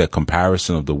use that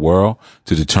comparison of the world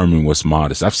to determine what's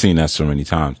modest. I've seen that so many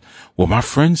times. Well, my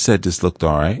friend said this looked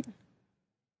all right.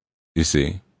 You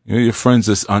see, your friends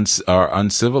are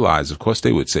uncivilized. Of course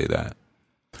they would say that.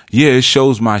 Yeah, it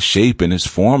shows my shape and it's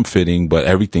form fitting, but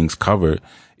everything's covered,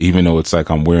 even though it's like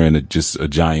I'm wearing just a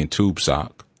giant tube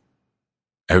sock.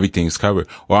 Everything's covered.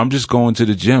 Or I'm just going to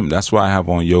the gym. That's why I have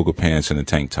on yoga pants and a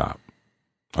tank top.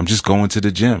 I'm just going to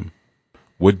the gym.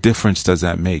 What difference does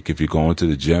that make if you're going to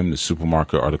the gym, the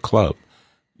supermarket, or the club?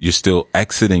 You're still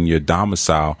exiting your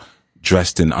domicile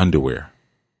dressed in underwear.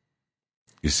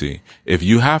 You see, if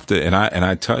you have to, and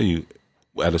I tell you,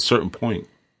 at a certain point,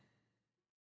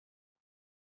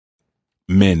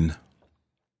 men,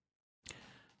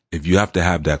 if you have to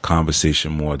have that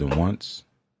conversation more than once,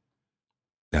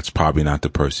 that's probably not the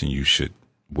person you should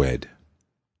wed,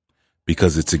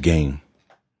 because it's a game.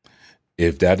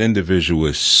 If that individual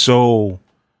is so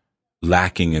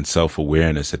lacking in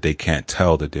self-awareness that they can't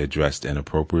tell that they're dressed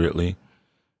inappropriately,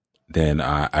 then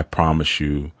I promise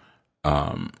you,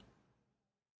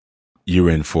 you're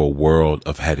in for a world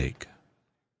of headache.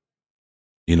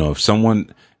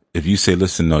 If you say,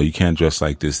 listen, no, you can't dress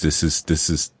like this. This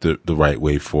is the right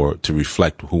way to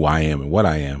reflect who I am and what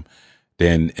I am.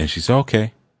 And she said,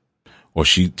 okay. Or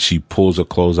she pulls her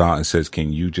clothes out and says,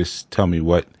 can you just tell me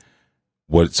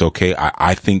what's okay?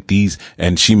 I think these,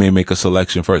 and she may make a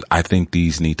selection first. I think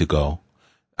these need to go.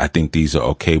 I think these are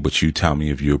okay, but you tell me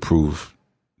if you approve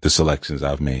the selections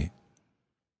I've made.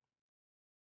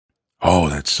 Oh,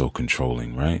 that's so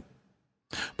controlling, right?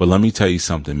 But let me tell you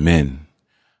something, men.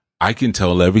 I can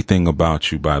tell everything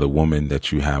about you by the woman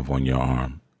that you have on your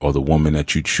arm, or the woman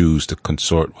that you choose to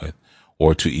consort with,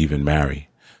 or to even marry.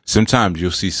 Sometimes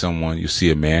you'll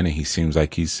see a man and he seems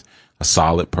like he's a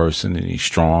solid person and he's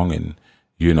strong and,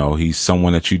 he's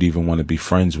someone that you'd even want to be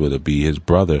friends with or be his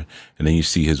brother. And then you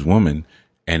see his woman,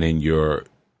 and then your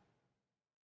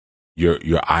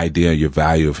idea, your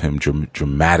value of him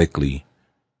dramatically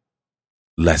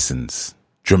lessens.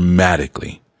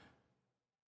 Dramatically.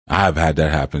 I've had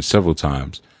that happen several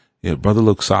times. Yeah, brother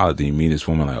looks solid. Then you meet this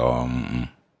woman like,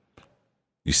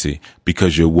 You see,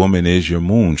 because your woman is your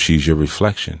moon. She's your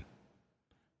reflection.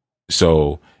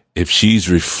 So if she's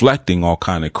reflecting all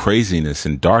kind of craziness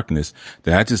and darkness,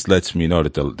 then that just lets me know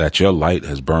that your light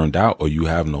has burned out, or you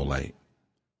have no light.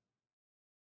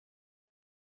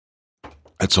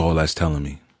 That's all that's telling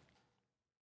me.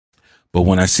 But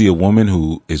when I see a woman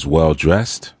who is well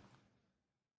dressed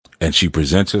and she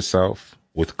presents herself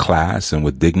with class and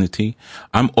with dignity,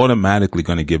 I'm automatically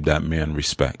going to give that man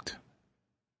respect.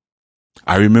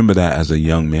 I remember that as a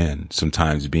young man,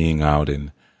 sometimes being out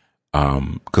and,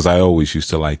 cause I always used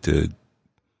to like to,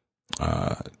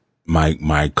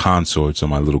 my consorts or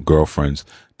my little girlfriends,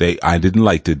 I didn't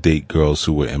like to date girls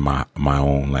who were in my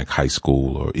own like high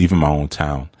school or even my own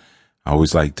town. I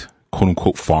always liked quote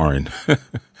unquote foreign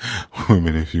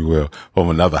women, if you will, from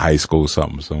another high school,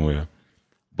 somewhere.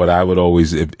 But I would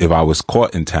always, if I was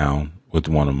caught in town with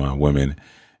one of my women,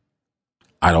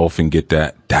 I'd often get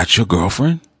that's your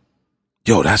girlfriend?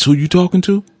 Yo, that's who you talking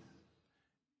to?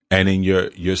 And then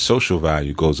your social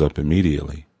value goes up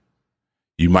immediately.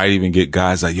 You might even get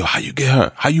guys like, yo, how you get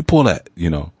her? How you pull that?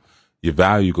 Your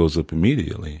value goes up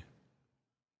immediately.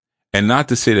 And not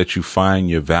to say that you find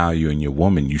your value in your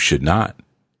woman. You should not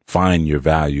find your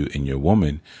value in your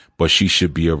woman, but she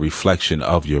should be a reflection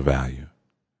of your value.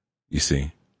 You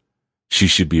see? She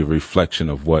should be a reflection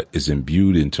of what is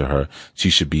imbued into her. She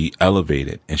should be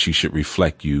elevated and she should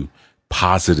reflect you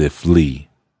positively.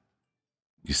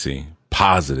 You see?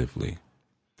 Positively.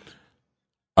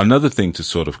 Another thing to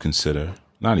sort of consider,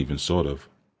 not even sort of,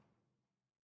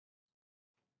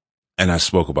 and I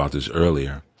spoke about this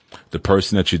earlier, the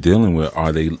person that you're dealing with,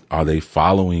 are they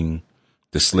following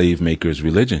the slave maker's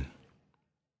religion?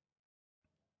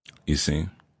 You see?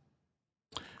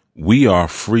 We are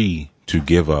free to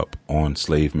give up on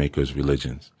slave makers'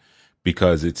 religions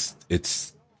because it's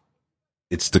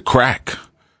the crack.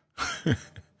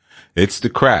 It's the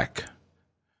crack.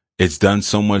 It's done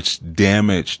so much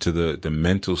damage to the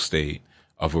mental state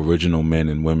of original men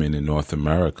and women in North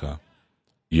America,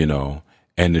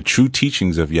 and the true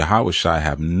teachings of Yahushua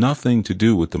have nothing to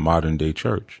do with the modern day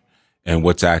church and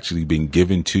what's actually been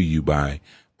given to you by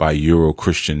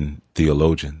Euro-Christian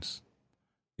theologians.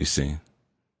 You see?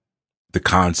 The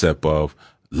concept of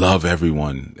love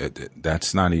everyone,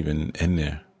 that's not even in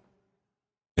there.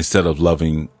 Instead of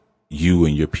loving you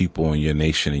and your people and your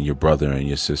nation and your brother and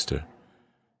your sister.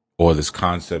 Or this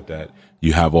concept that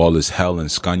you have all this hell and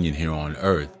scunion here on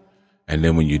earth, and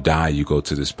then when you die, you go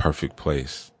to this perfect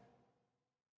place.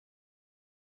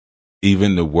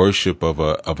 Even the worship of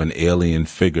an alien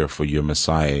figure for your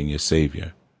Messiah and your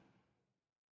Savior.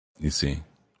 You see?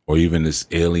 Or even these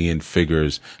alien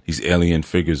figures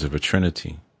of a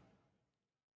Trinity.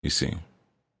 You see?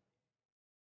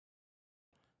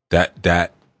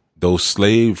 That those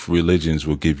slave religions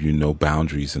will give you no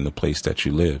boundaries in the place that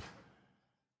you live.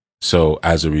 So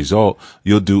as a result,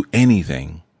 you'll do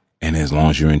anything, and as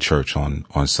long as you're in church on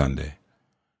Sunday.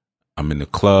 I'm in the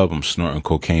club, I'm snorting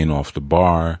cocaine off the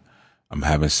bar, I'm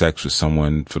having sex with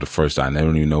someone for the first time. I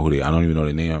don't even know I don't even know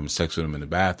their name. I'm having sex with them in the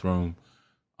bathroom.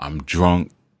 I'm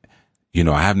drunk.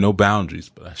 I have no boundaries,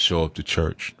 but I show up to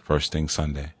church first thing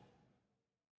Sunday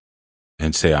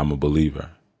and say I'm a believer.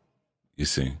 You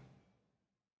see?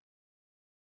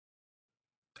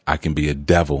 I can be a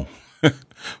devil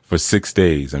for 6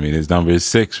 days. I mean, his number is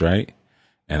 6, right?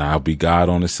 And I'll be God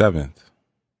on the 7th.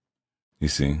 You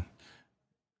see?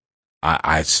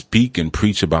 I speak and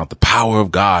preach about the power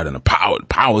of God and the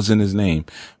power's in his name,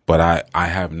 but I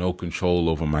have no control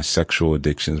over my sexual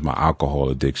addictions, my alcohol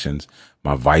addictions,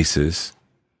 my vices,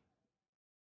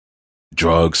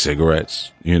 drugs,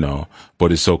 cigarettes,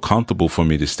 but it's so comfortable for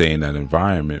me to stay in that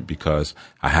environment because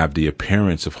I have the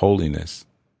appearance of holiness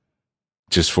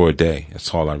just for a day.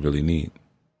 That's all I really need.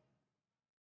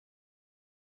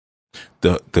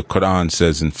 The Quran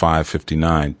says in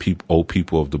 559, O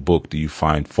people of the book, do you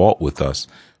find fault with us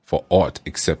for aught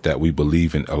except that we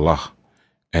believe in Allah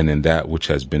and in that which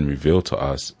has been revealed to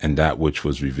us and that which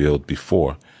was revealed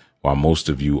before, while most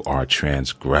of you are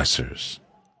transgressors.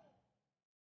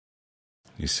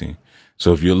 You see?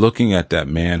 So if you're looking at that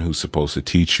man who's supposed to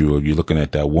teach you, or you're looking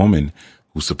at that woman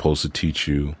who's supposed to teach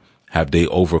you, have they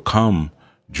overcome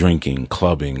drinking,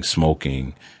 clubbing,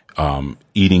 smoking,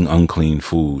 eating unclean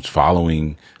foods,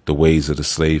 following the ways of the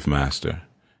slave master?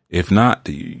 If not,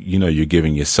 you're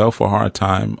giving yourself a hard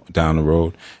time down the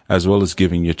road, as well as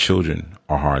giving your children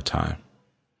a hard time.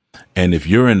 And if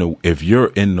you're in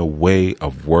the way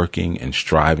of working and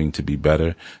striving to be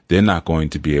better, they're not going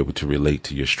to be able to relate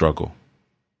to your struggle.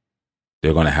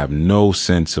 They're going to have no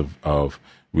sense of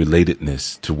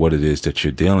relatedness to what it is that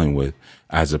you're dealing with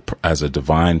as a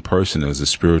divine person, as a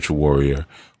spiritual warrior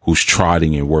who's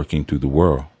trotting and working through the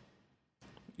world.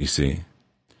 You see,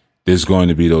 there's going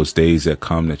to be those days that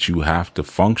come that you have to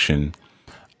function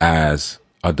as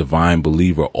a divine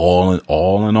believer, all in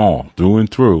all, through and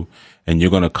through. And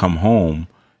you're going to come home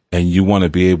and you want to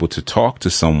be able to talk to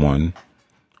someone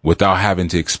without having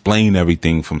to explain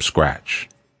everything from scratch,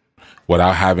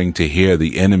 without having to hear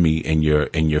the enemy in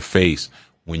your face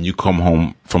when you come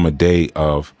home from a day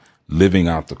of living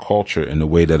out the culture in the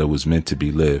way that it was meant to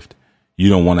be lived. You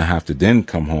don't want to have to then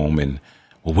come home and,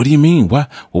 well, what do you mean?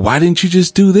 Why didn't you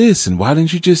just do this? And why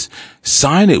didn't you just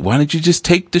sign it? Why didn't you just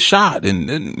take the shot?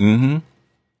 And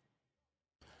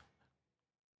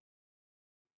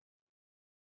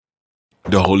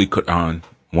The Holy Quran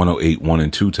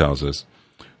 108:1-2 tells us,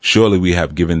 surely we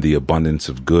have given the abundance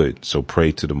of good, so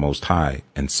pray to the Most High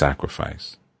and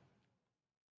sacrifice.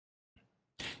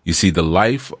 You see, the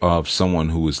life of someone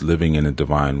who is living in a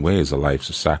divine way is a life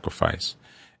of sacrifice.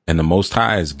 And the Most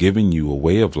High has given you a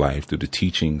way of life through the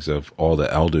teachings of all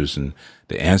the elders and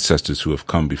the ancestors who have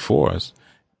come before us.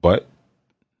 But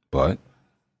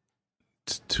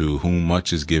to whom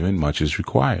much is given, much is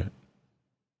required.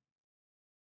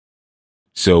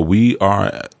 So we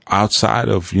are outside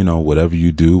of, whatever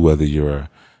you do, whether you're a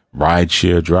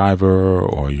rideshare driver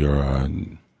or you're a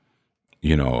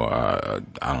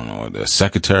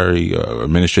secretary or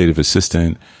administrative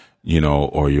assistant,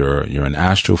 or you're an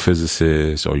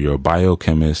astrophysicist or you're a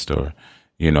biochemist or,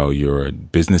 you're a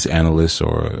business analyst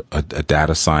or a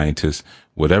data scientist,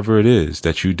 whatever it is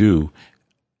that you do,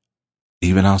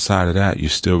 even outside of that, you're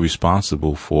still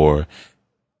responsible for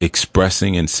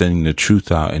expressing and sending the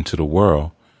truth out into the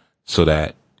world so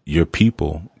that your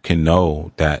people can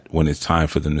know that when it's time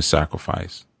for them to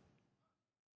sacrifice.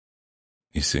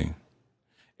 You see?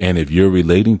 And if you're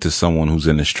relating to someone who's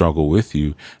in a struggle with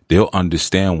you, they'll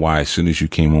understand why as soon as you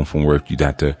came home from work, you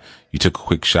took a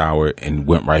quick shower and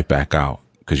went right back out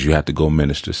because you had to go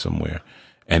minister somewhere.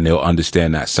 And they'll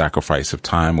understand that sacrifice of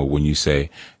time, or when you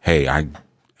say, hey, I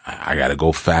got to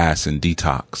go fast and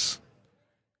detox.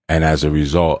 And as a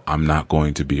result, I'm not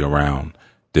going to be around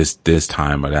this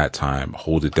time or that time.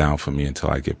 Hold it down for me until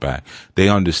I get back. They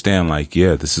understand, like,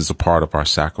 yeah, this is a part of our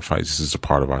sacrifice. This is a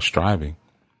part of our striving.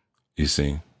 You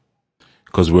see,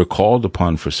 because we're called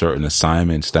upon for certain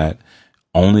assignments that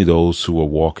only those who are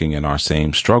walking in our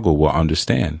same struggle will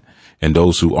understand. And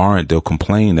those who aren't, they'll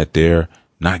complain that they're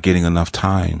not getting enough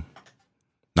time,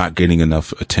 not getting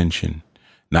enough attention,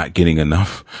 not getting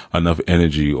enough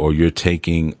energy, or you're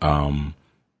taking,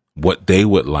 what they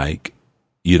would like,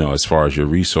 as far as your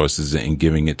resources, and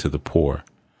giving it to the poor,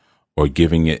 or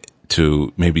giving it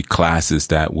to maybe classes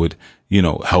that would,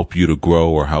 help you to grow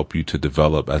or help you to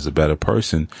develop as a better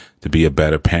person, to be a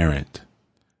better parent,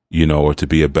 or to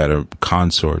be a better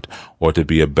consort, or to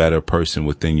be a better person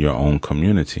within your own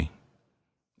community.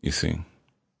 You see,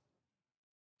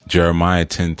 Jeremiah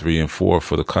 10:3-4,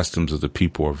 for the customs of the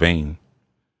people are vain.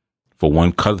 For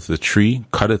one cutteth the tree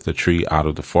out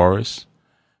of the forest,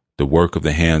 the work of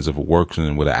the hands of a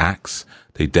workman with an axe.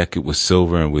 They deck it with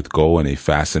silver and with gold, and they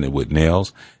fasten it with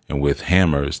nails and with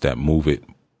hammers that move it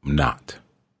not.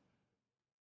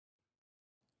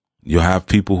 You'll have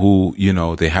people who,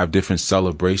 they have different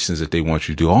celebrations that they want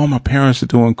you to do. Oh, my parents are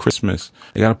doing Christmas.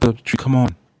 They got to put up the tree. Come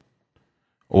on.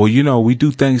 Or, we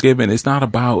do Thanksgiving. It's not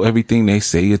about everything they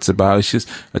say it's about. It's just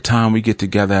a time we get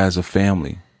together as a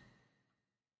family.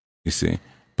 You see,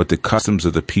 but the customs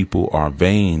of the people are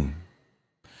vain.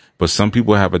 But some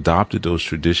people have adopted those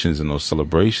traditions and those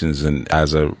celebrations, and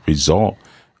as a result,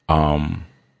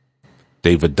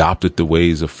 they've adopted the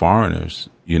ways of foreigners.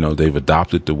 They've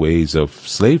adopted the ways of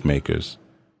slave makers.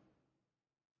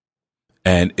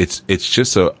 And it's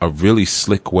just a really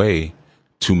slick way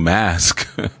to mask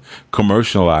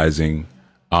commercializing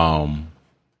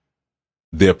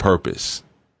their purpose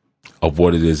of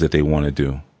what it is that they want to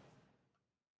do.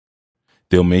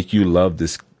 They'll make you love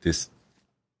this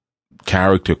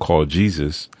character called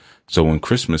Jesus, so when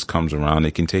Christmas comes around,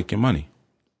 they can take your money.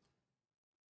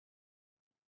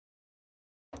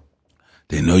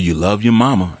 They know you love your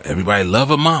mama. Everybody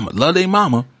love a mama, love their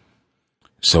mama.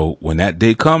 So when that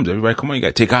day comes, everybody, come on, you got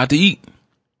to take her out to eat.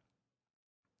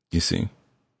 You see,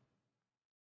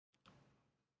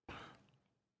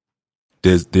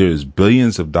 there's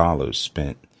billions of dollars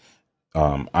spent.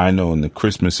 I know in the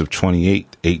Christmas of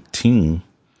 2018,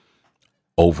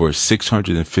 over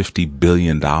 $650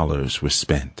 billion was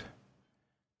spent.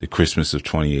 The Christmas of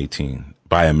 2018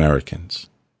 by Americans.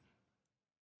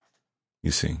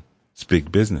 You see, it's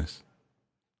big business.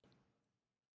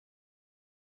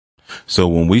 So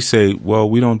when we say, well,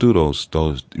 we don't do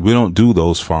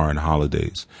those foreign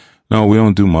holidays. No, we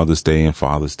don't do Mother's Day and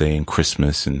Father's Day and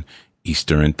Christmas and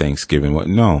Easter and Thanksgiving.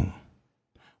 No,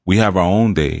 we have our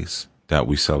own days that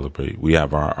we celebrate. We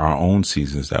have our own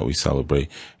seasons that we celebrate,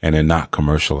 and they're not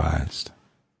commercialized.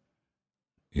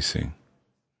 You see?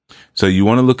 So you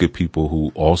want to look at people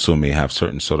who also may have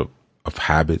certain sort of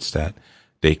habits that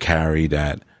they carry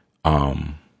that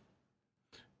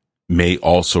may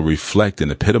also reflect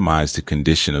and epitomize the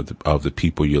condition of the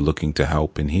people you're looking to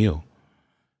help and heal.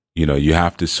 You know, you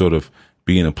have to sort of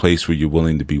be in a place where you're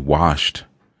willing to be washed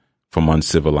from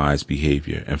uncivilized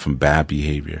behavior and from bad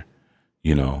behavior.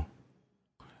 You know,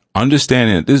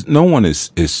 understanding that no one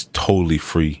is totally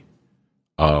free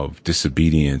of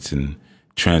disobedience and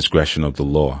transgression of the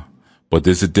law, but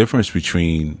there's a difference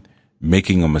between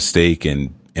making a mistake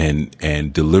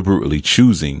and deliberately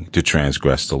choosing to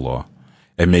transgress the law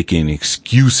and making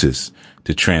excuses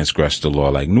to transgress the law.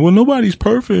 Like, well, nobody's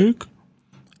perfect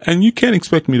and you can't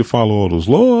expect me to follow all those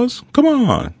laws. Come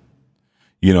on.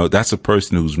 You know, that's a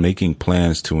person who's making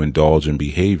plans to indulge in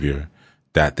behavior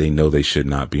that they know they should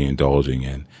not be indulging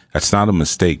in. That's not a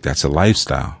mistake. That's a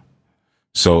lifestyle.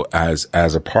 So as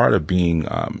a part of being,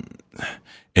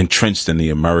 entrenched in the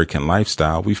American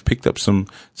lifestyle, we've picked up some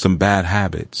bad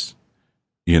habits.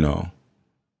 You know,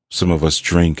 some of us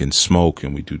drink and smoke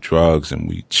and we do drugs and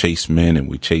we chase men and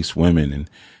we chase women and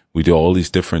we do all these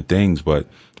different things. But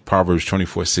Proverbs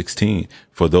 24:16,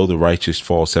 for though the righteous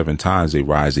fall 7 times, they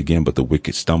rise again, but the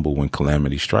wicked stumble when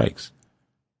calamity strikes.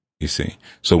 You see,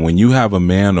 so when you have a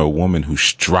man or a woman who's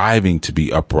striving to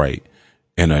be upright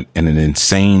in an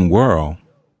insane world,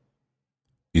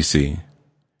 you see,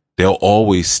 they'll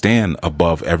always stand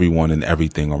above everyone and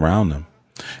everything around them.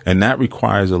 And that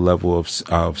requires a level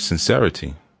of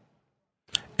sincerity,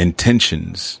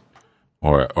 intentions,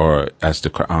 or as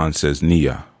the Quran says,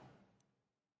 niyyah.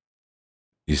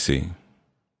 You see,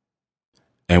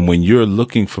 and when you're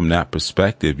looking from that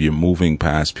perspective, you're moving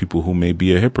past people who may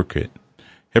be a hypocrite.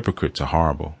 Hypocrites are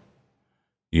horrible.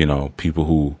 You know, people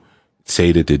who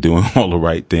say that they're doing all the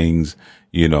right things,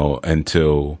 you know,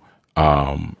 until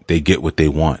they get what they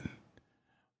want.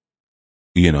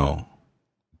 You know,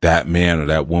 that man or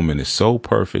that woman is so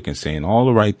perfect and saying all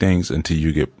the right things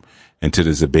until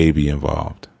there's a baby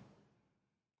involved.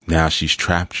 Now she's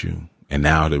trapped you, and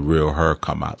now the real her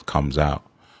comes out,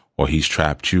 or he's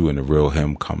trapped you and the real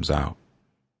him comes out.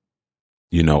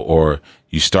 You know, or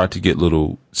you start to get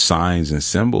little signs and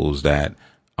symbols that,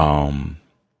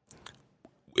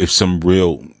 if some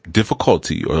real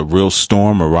difficulty or a real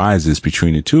storm arises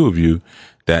between the two of you,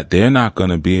 that they're not going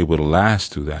to be able to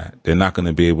last through that. They're not going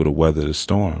to be able to weather the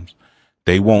storms.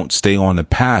 They won't stay on the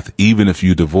path, even if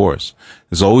you divorce.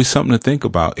 There's always something to think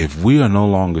about. If we are no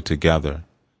longer together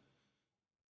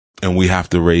and we have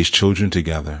to raise children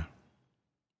together,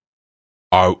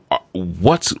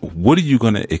 what are you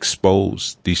going to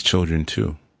expose these children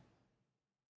to?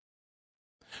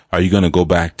 Are you going to go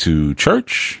back to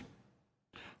church?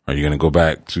 Are you going to go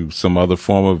back to some other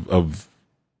form of,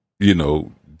 you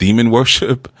know, demon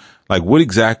worship? Like, what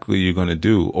exactly are you going to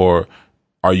do? Or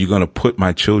are you going to put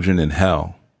my children in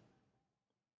hell?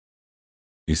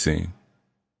 You see?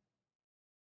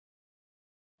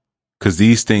 Because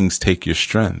these things take your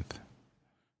strength.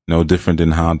 No different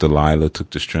than how Delilah took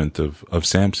the strength of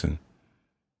Samson.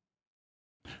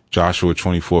 Joshua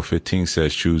 24:15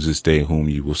 says, choose this day whom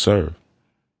you will serve.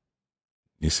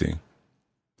 You see?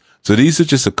 So these are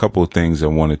just a couple of things I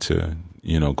wanted to,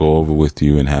 you know, go over with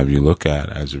you and have you look at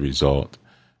as a result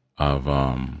of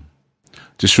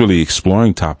just really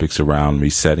exploring topics around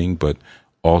resetting. But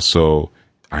also,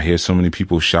 I hear so many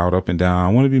people shout up and down, I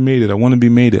want to be mated, I want to be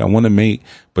mated, I want to mate,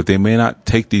 but they may not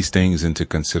take these things into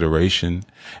consideration.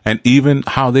 And even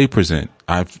how they present.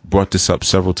 I've brought this up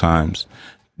several times.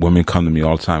 Women come to me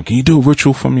all the time. Can you do a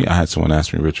ritual for me? I had someone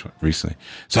ask me recently.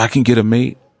 So I can get a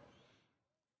mate.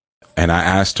 And I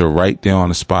asked her right there on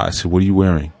the spot, I said, what are you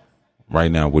wearing? Right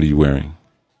now, what are you wearing?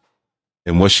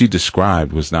 And what she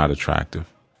described was not attractive.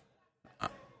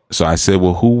 So I said,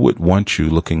 well, who would want you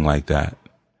looking like that?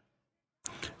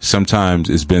 Sometimes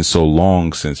it's been so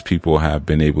long since people have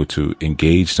been able to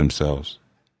engage themselves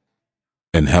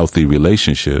in healthy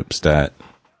relationships that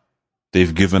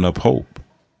they've given up hope.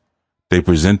 They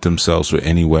present themselves with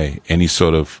any way, any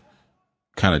sort of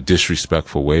kind of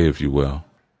disrespectful way, if you will.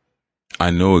 I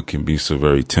know it can be so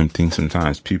very tempting.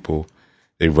 Sometimes people,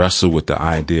 they wrestle with the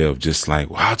idea of just like,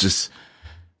 well, I'll just,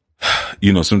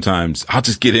 you know, sometimes I'll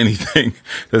just get anything.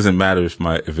 Doesn't matter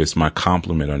if it's my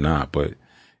compliment or not. But,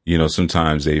 you know,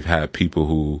 sometimes they've had people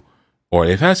who, or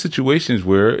they've had situations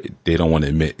where they don't want to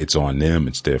admit it's on them,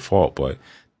 it's their fault. But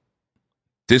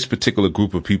this particular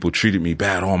group of people treated me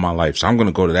bad all my life, so I'm going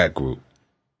to go to that group.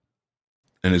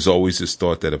 And there's always this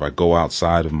thought that if I go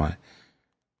outside of my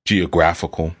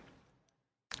geographical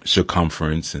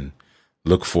circumference and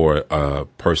look for a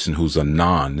person who's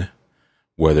a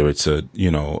whether it's a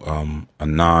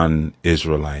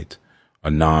non-Israelite,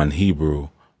 a non-Hebrew,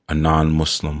 a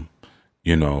non-Muslim,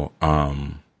 a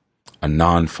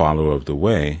non-follower of the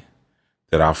way,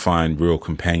 that I'll find real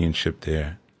companionship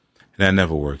there. And that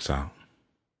never works out.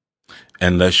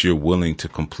 Unless you're willing to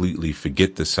completely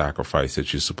forget the sacrifice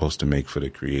that you're supposed to make for the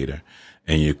Creator,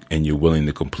 and you're willing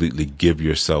to completely give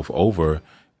yourself over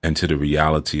into the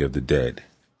reality of the dead.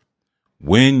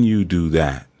 When you do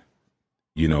that,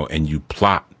 and you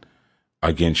plot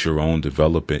against your own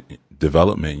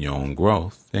development, your own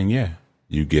growth, then yeah,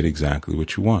 you get exactly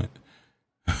what you want.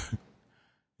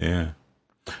 Yeah.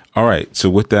 All right. So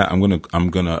with that, I'm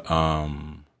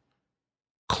gonna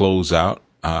close out.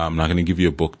 I'm not gonna give you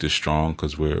a book this strong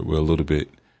because we're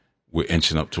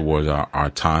inching up towards our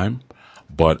time,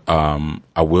 but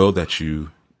I will that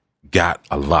you got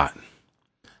a lot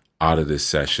out of this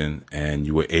session, and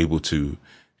you were able to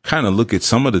kind of look at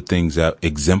some of the things that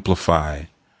exemplify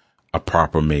a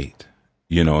proper mate,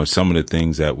 and some of the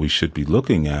things that we should be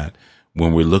looking at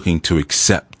when we're looking to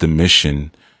accept the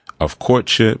mission of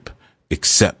courtship,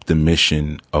 accept the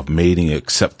mission of mating,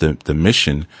 accept the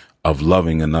mission of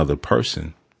loving another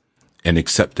person, and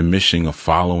accept the mission of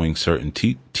following certain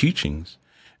teachings,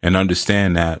 and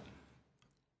understand that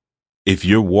if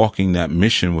you're walking that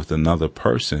mission with another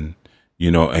person,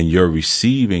 and you're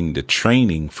receiving the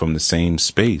training from the same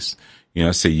space,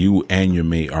 say you and your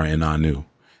mate are in Anu,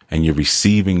 and you're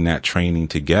receiving that training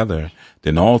together,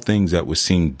 then all things that would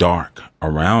seem dark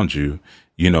around you,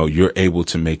 you're able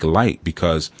to make light,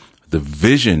 because the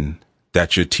vision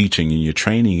that you're teaching and your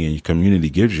training and your community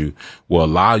gives you will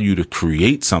allow you to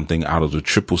create something out of the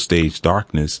triple stage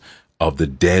darkness of the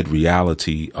dead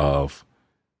reality of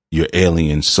your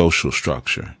alien social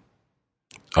structure,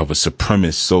 of a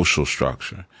supremacist social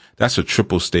structure. That's a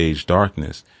triple stage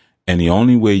darkness. And the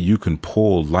only way you can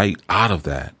pull light out of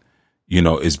that,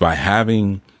 is by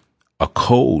having a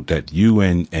code that you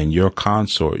and your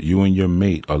consort, you and your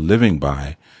mate are living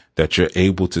by, that you're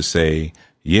able to say,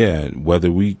 yeah,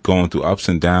 whether we going through ups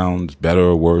and downs, better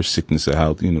or worse, sickness or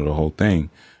health, the whole thing,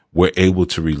 we're able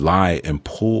to rely and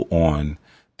pull on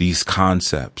these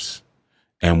concepts.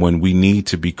 And when we need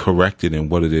to be corrected in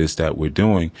what it is that we're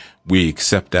doing, we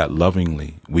accept that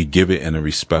lovingly. We give it in a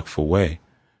respectful way,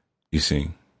 you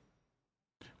see.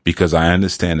 Because I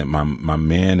understand that my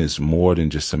man is more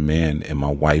than just a man, and my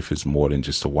wife is more than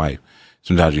just a wife.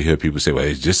 Sometimes you hear people say, well,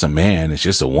 it's just a man, it's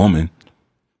just a woman.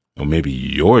 Or maybe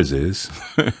yours is.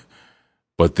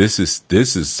 But this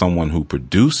is someone who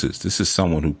produces. This is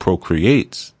someone who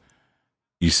procreates.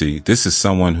 You see, this is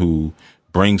someone who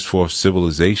brings forth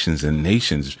civilizations and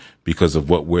nations because of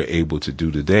what we're able to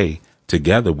do today.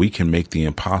 Together, we can make the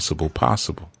impossible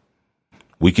possible.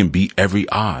 We can beat every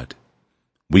odd.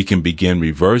 We can begin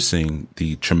reversing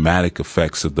the traumatic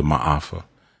effects of the Ma'afa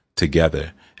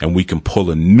together, and we can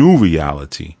pull a new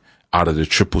reality out of the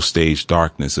triple stage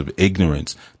darkness of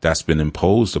ignorance that's been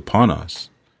imposed upon us.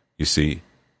 You see,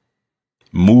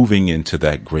 moving into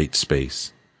that great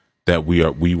space that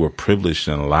we were privileged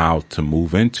and allowed to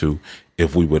move into,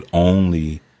 if we would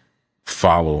only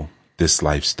follow this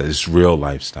lifestyle, this real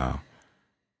lifestyle,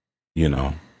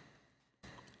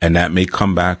 and that may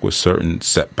come back with certain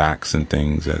setbacks and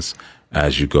things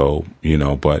as you go,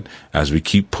 but as we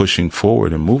keep pushing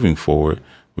forward and moving forward,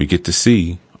 we get to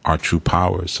see our true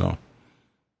power. So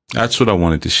that's what I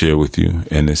wanted to share with you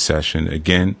in this session.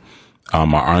 Again,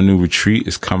 our new retreat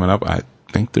is coming up. I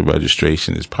think the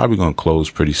registration is probably going to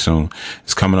close pretty soon.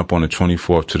 It's coming up on the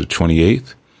 24th to the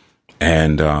 28th.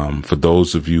 And for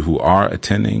those of you who are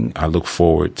attending, I look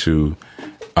forward to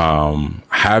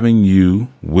having you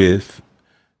with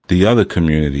the other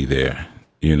community there.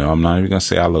 I'm not even going to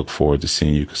say I look forward to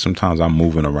seeing you, because sometimes I'm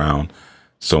moving around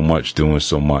so much, doing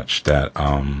so much that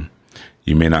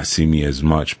you may not see me as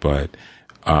much, but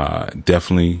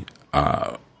definitely,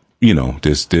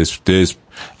 there's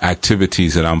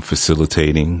activities that I'm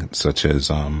facilitating, such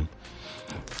as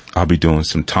I'll be doing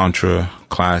some tantra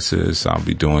classes. I'll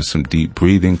be doing some deep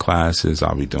breathing classes.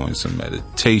 I'll be doing some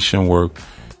meditation work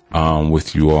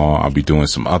with you all. I'll be doing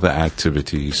some other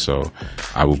activities. So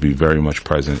I will be very much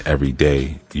present every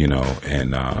day,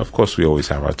 and of course we always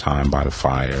have our time by the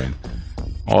fire and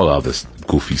all the other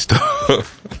goofy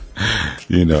stuff.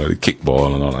 The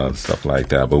kickball and all that other stuff like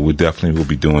that. But we definitely will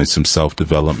be doing some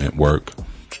self-development work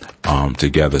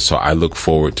together. So I look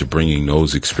forward to bringing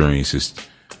those experiences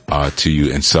to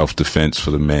you, in self-defense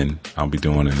for the men. I'll be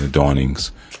doing in the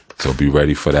dawnings. So be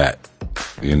ready for that,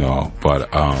 But,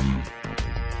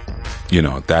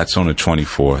 that's on the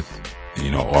 24th,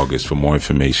 August. For more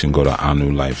information, go to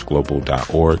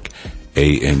anulifeglobal.org,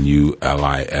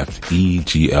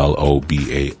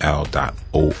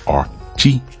 ANULIFEGLOBAL.org.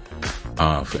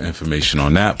 For information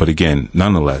on that. But again,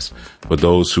 nonetheless, for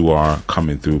those who are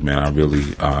coming through, man, I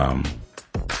really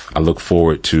I look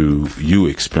forward to you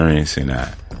experiencing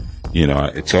that. You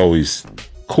know, it's always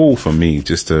cool for me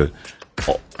just to,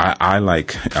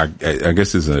 I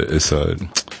guess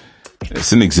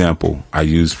it's an example I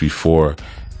used before.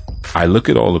 I look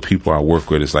at all the people I work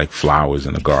with as like flowers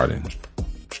in a garden.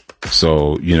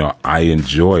 So, you know, I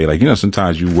enjoy, like, you know,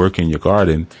 sometimes you work in your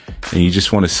garden and you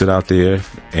just want to sit out there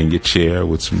in your chair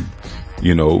with some,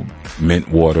 you know, mint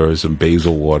water, some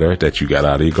basil water that you got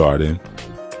out of your garden,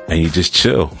 and you just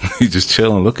chill. You just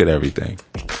chill and look at everything.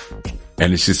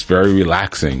 And it's just very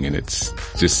relaxing, and it's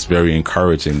just very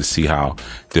encouraging to see how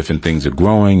different things are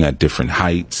growing at different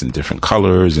heights and different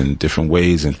colors and different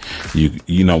ways. And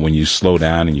you know, when you slow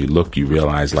down and you look, you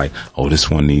realize like, oh, this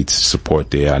one needs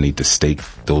support there. I need to stake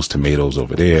those tomatoes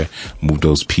over there, move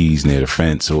those peas near the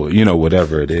fence, or, you know,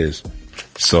 whatever it is.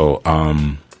 So,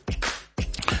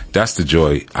 that's the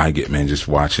joy I get, man, just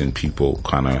watching people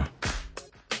kind of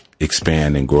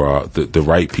expand and grow out. The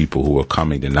right people who are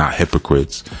coming, they're not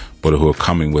hypocrites, but who are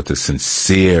coming with a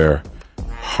sincere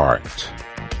heart.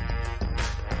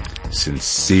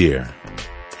 Sincere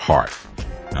heart.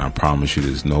 And I promise you,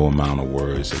 there's no amount of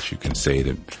words that you can say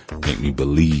to make me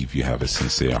believe you have a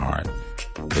sincere heart.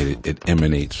 It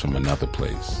emanates from another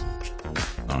place.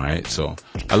 All right. So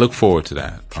I look forward to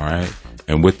that. All right.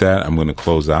 And with that, I'm going to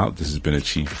close out. This has been a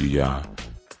Chief Yuya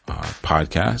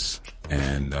podcast,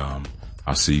 and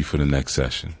I'll see you for the next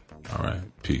session. All right.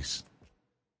 Peace.